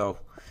 game. So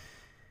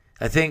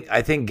I think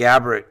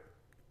Gabbert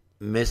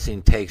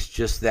missing takes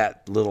just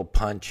that little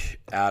punch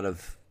out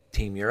of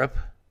Team Europe,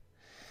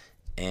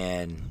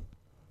 and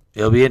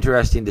it'll be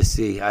interesting to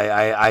see.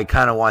 I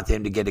kind of want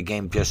them to get a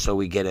game just so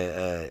we get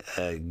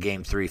a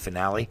Game 3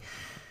 finale,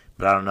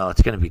 but I don't know.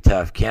 It's going to be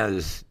tough.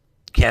 Canada's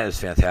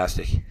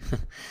fantastic.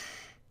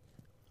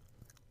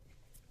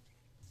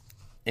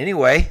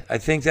 Anyway, I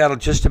think that'll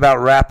just about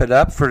wrap it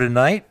up for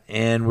tonight,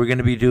 and we're going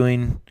to be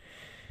doing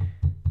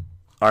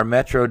our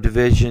Metro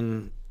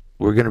Division.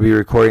 We're going to be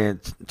recording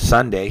it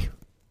Sunday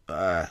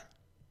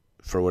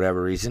for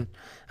whatever reason.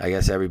 I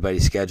guess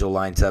everybody's schedule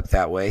lines up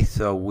that way,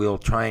 so we'll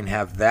try and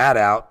have that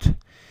out,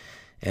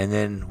 and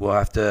then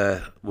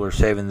we're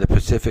saving the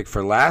Pacific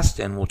for last,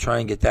 and we'll try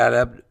and get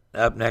that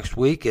up next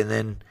week, and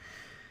then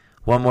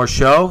one more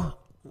show.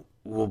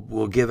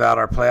 We'll give out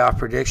our playoff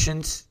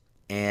predictions.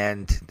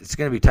 And it's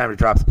going to be time to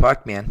drop the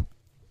puck, man.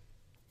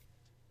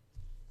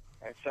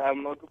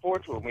 I'm looking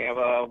forward to it.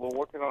 We're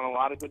working on a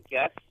lot of good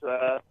guests,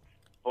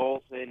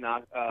 both in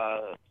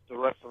the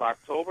rest of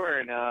October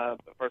and the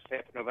first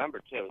half of November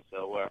too.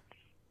 So we're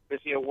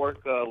busy at work,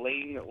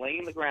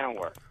 laying the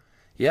groundwork.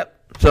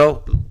 Yep.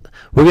 So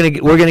we're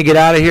gonna get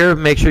out of here.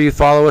 Make sure you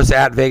follow us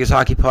at Vegas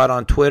Hockey Pod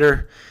on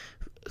Twitter,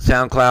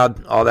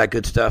 SoundCloud, all that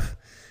good stuff.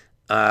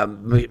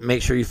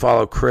 Make sure you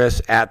follow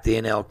Chris at the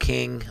NL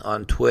King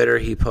on Twitter.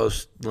 He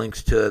posts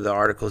links to the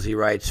articles he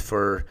writes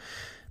for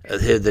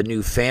the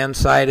new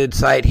fan-sided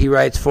site he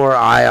writes for,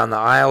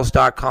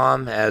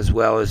 eyeontheisles.com, as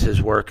well as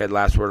his work at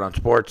Last Word on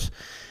Sports.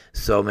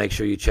 So make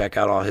sure you check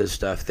out all his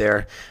stuff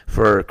there.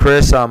 For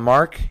Chris, I'm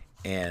Mark,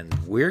 and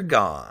we're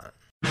gone.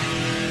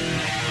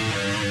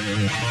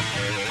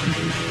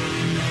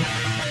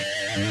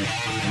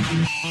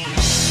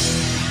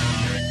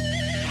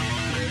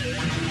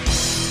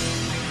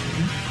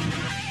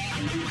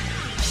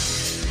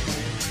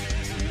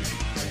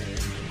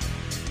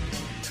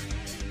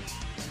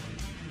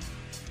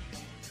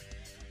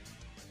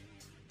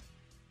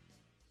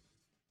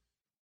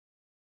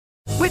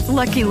 With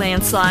Lucky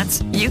Land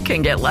Slots, you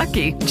can get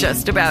lucky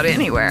just about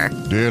anywhere.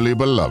 Dearly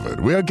beloved,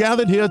 we are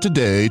gathered here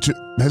today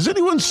to... Has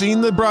anyone seen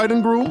the bride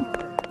and groom?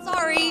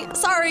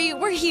 Sorry,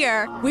 we're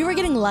here. We were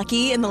getting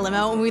lucky in the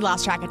limo and we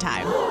lost track of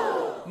time.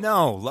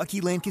 No,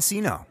 Lucky Land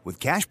Casino, with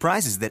cash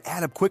prizes that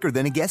add up quicker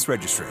than a guest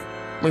registry.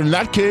 In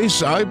that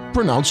case, I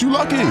pronounce you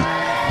lucky.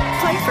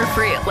 Play for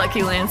free at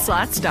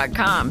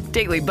LuckyLandSlots.com.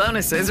 Daily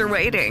bonuses are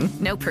waiting.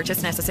 No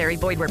purchase necessary.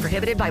 Void where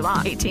prohibited by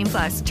law.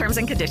 18+. Terms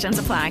and conditions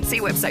apply. See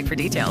website for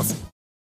details.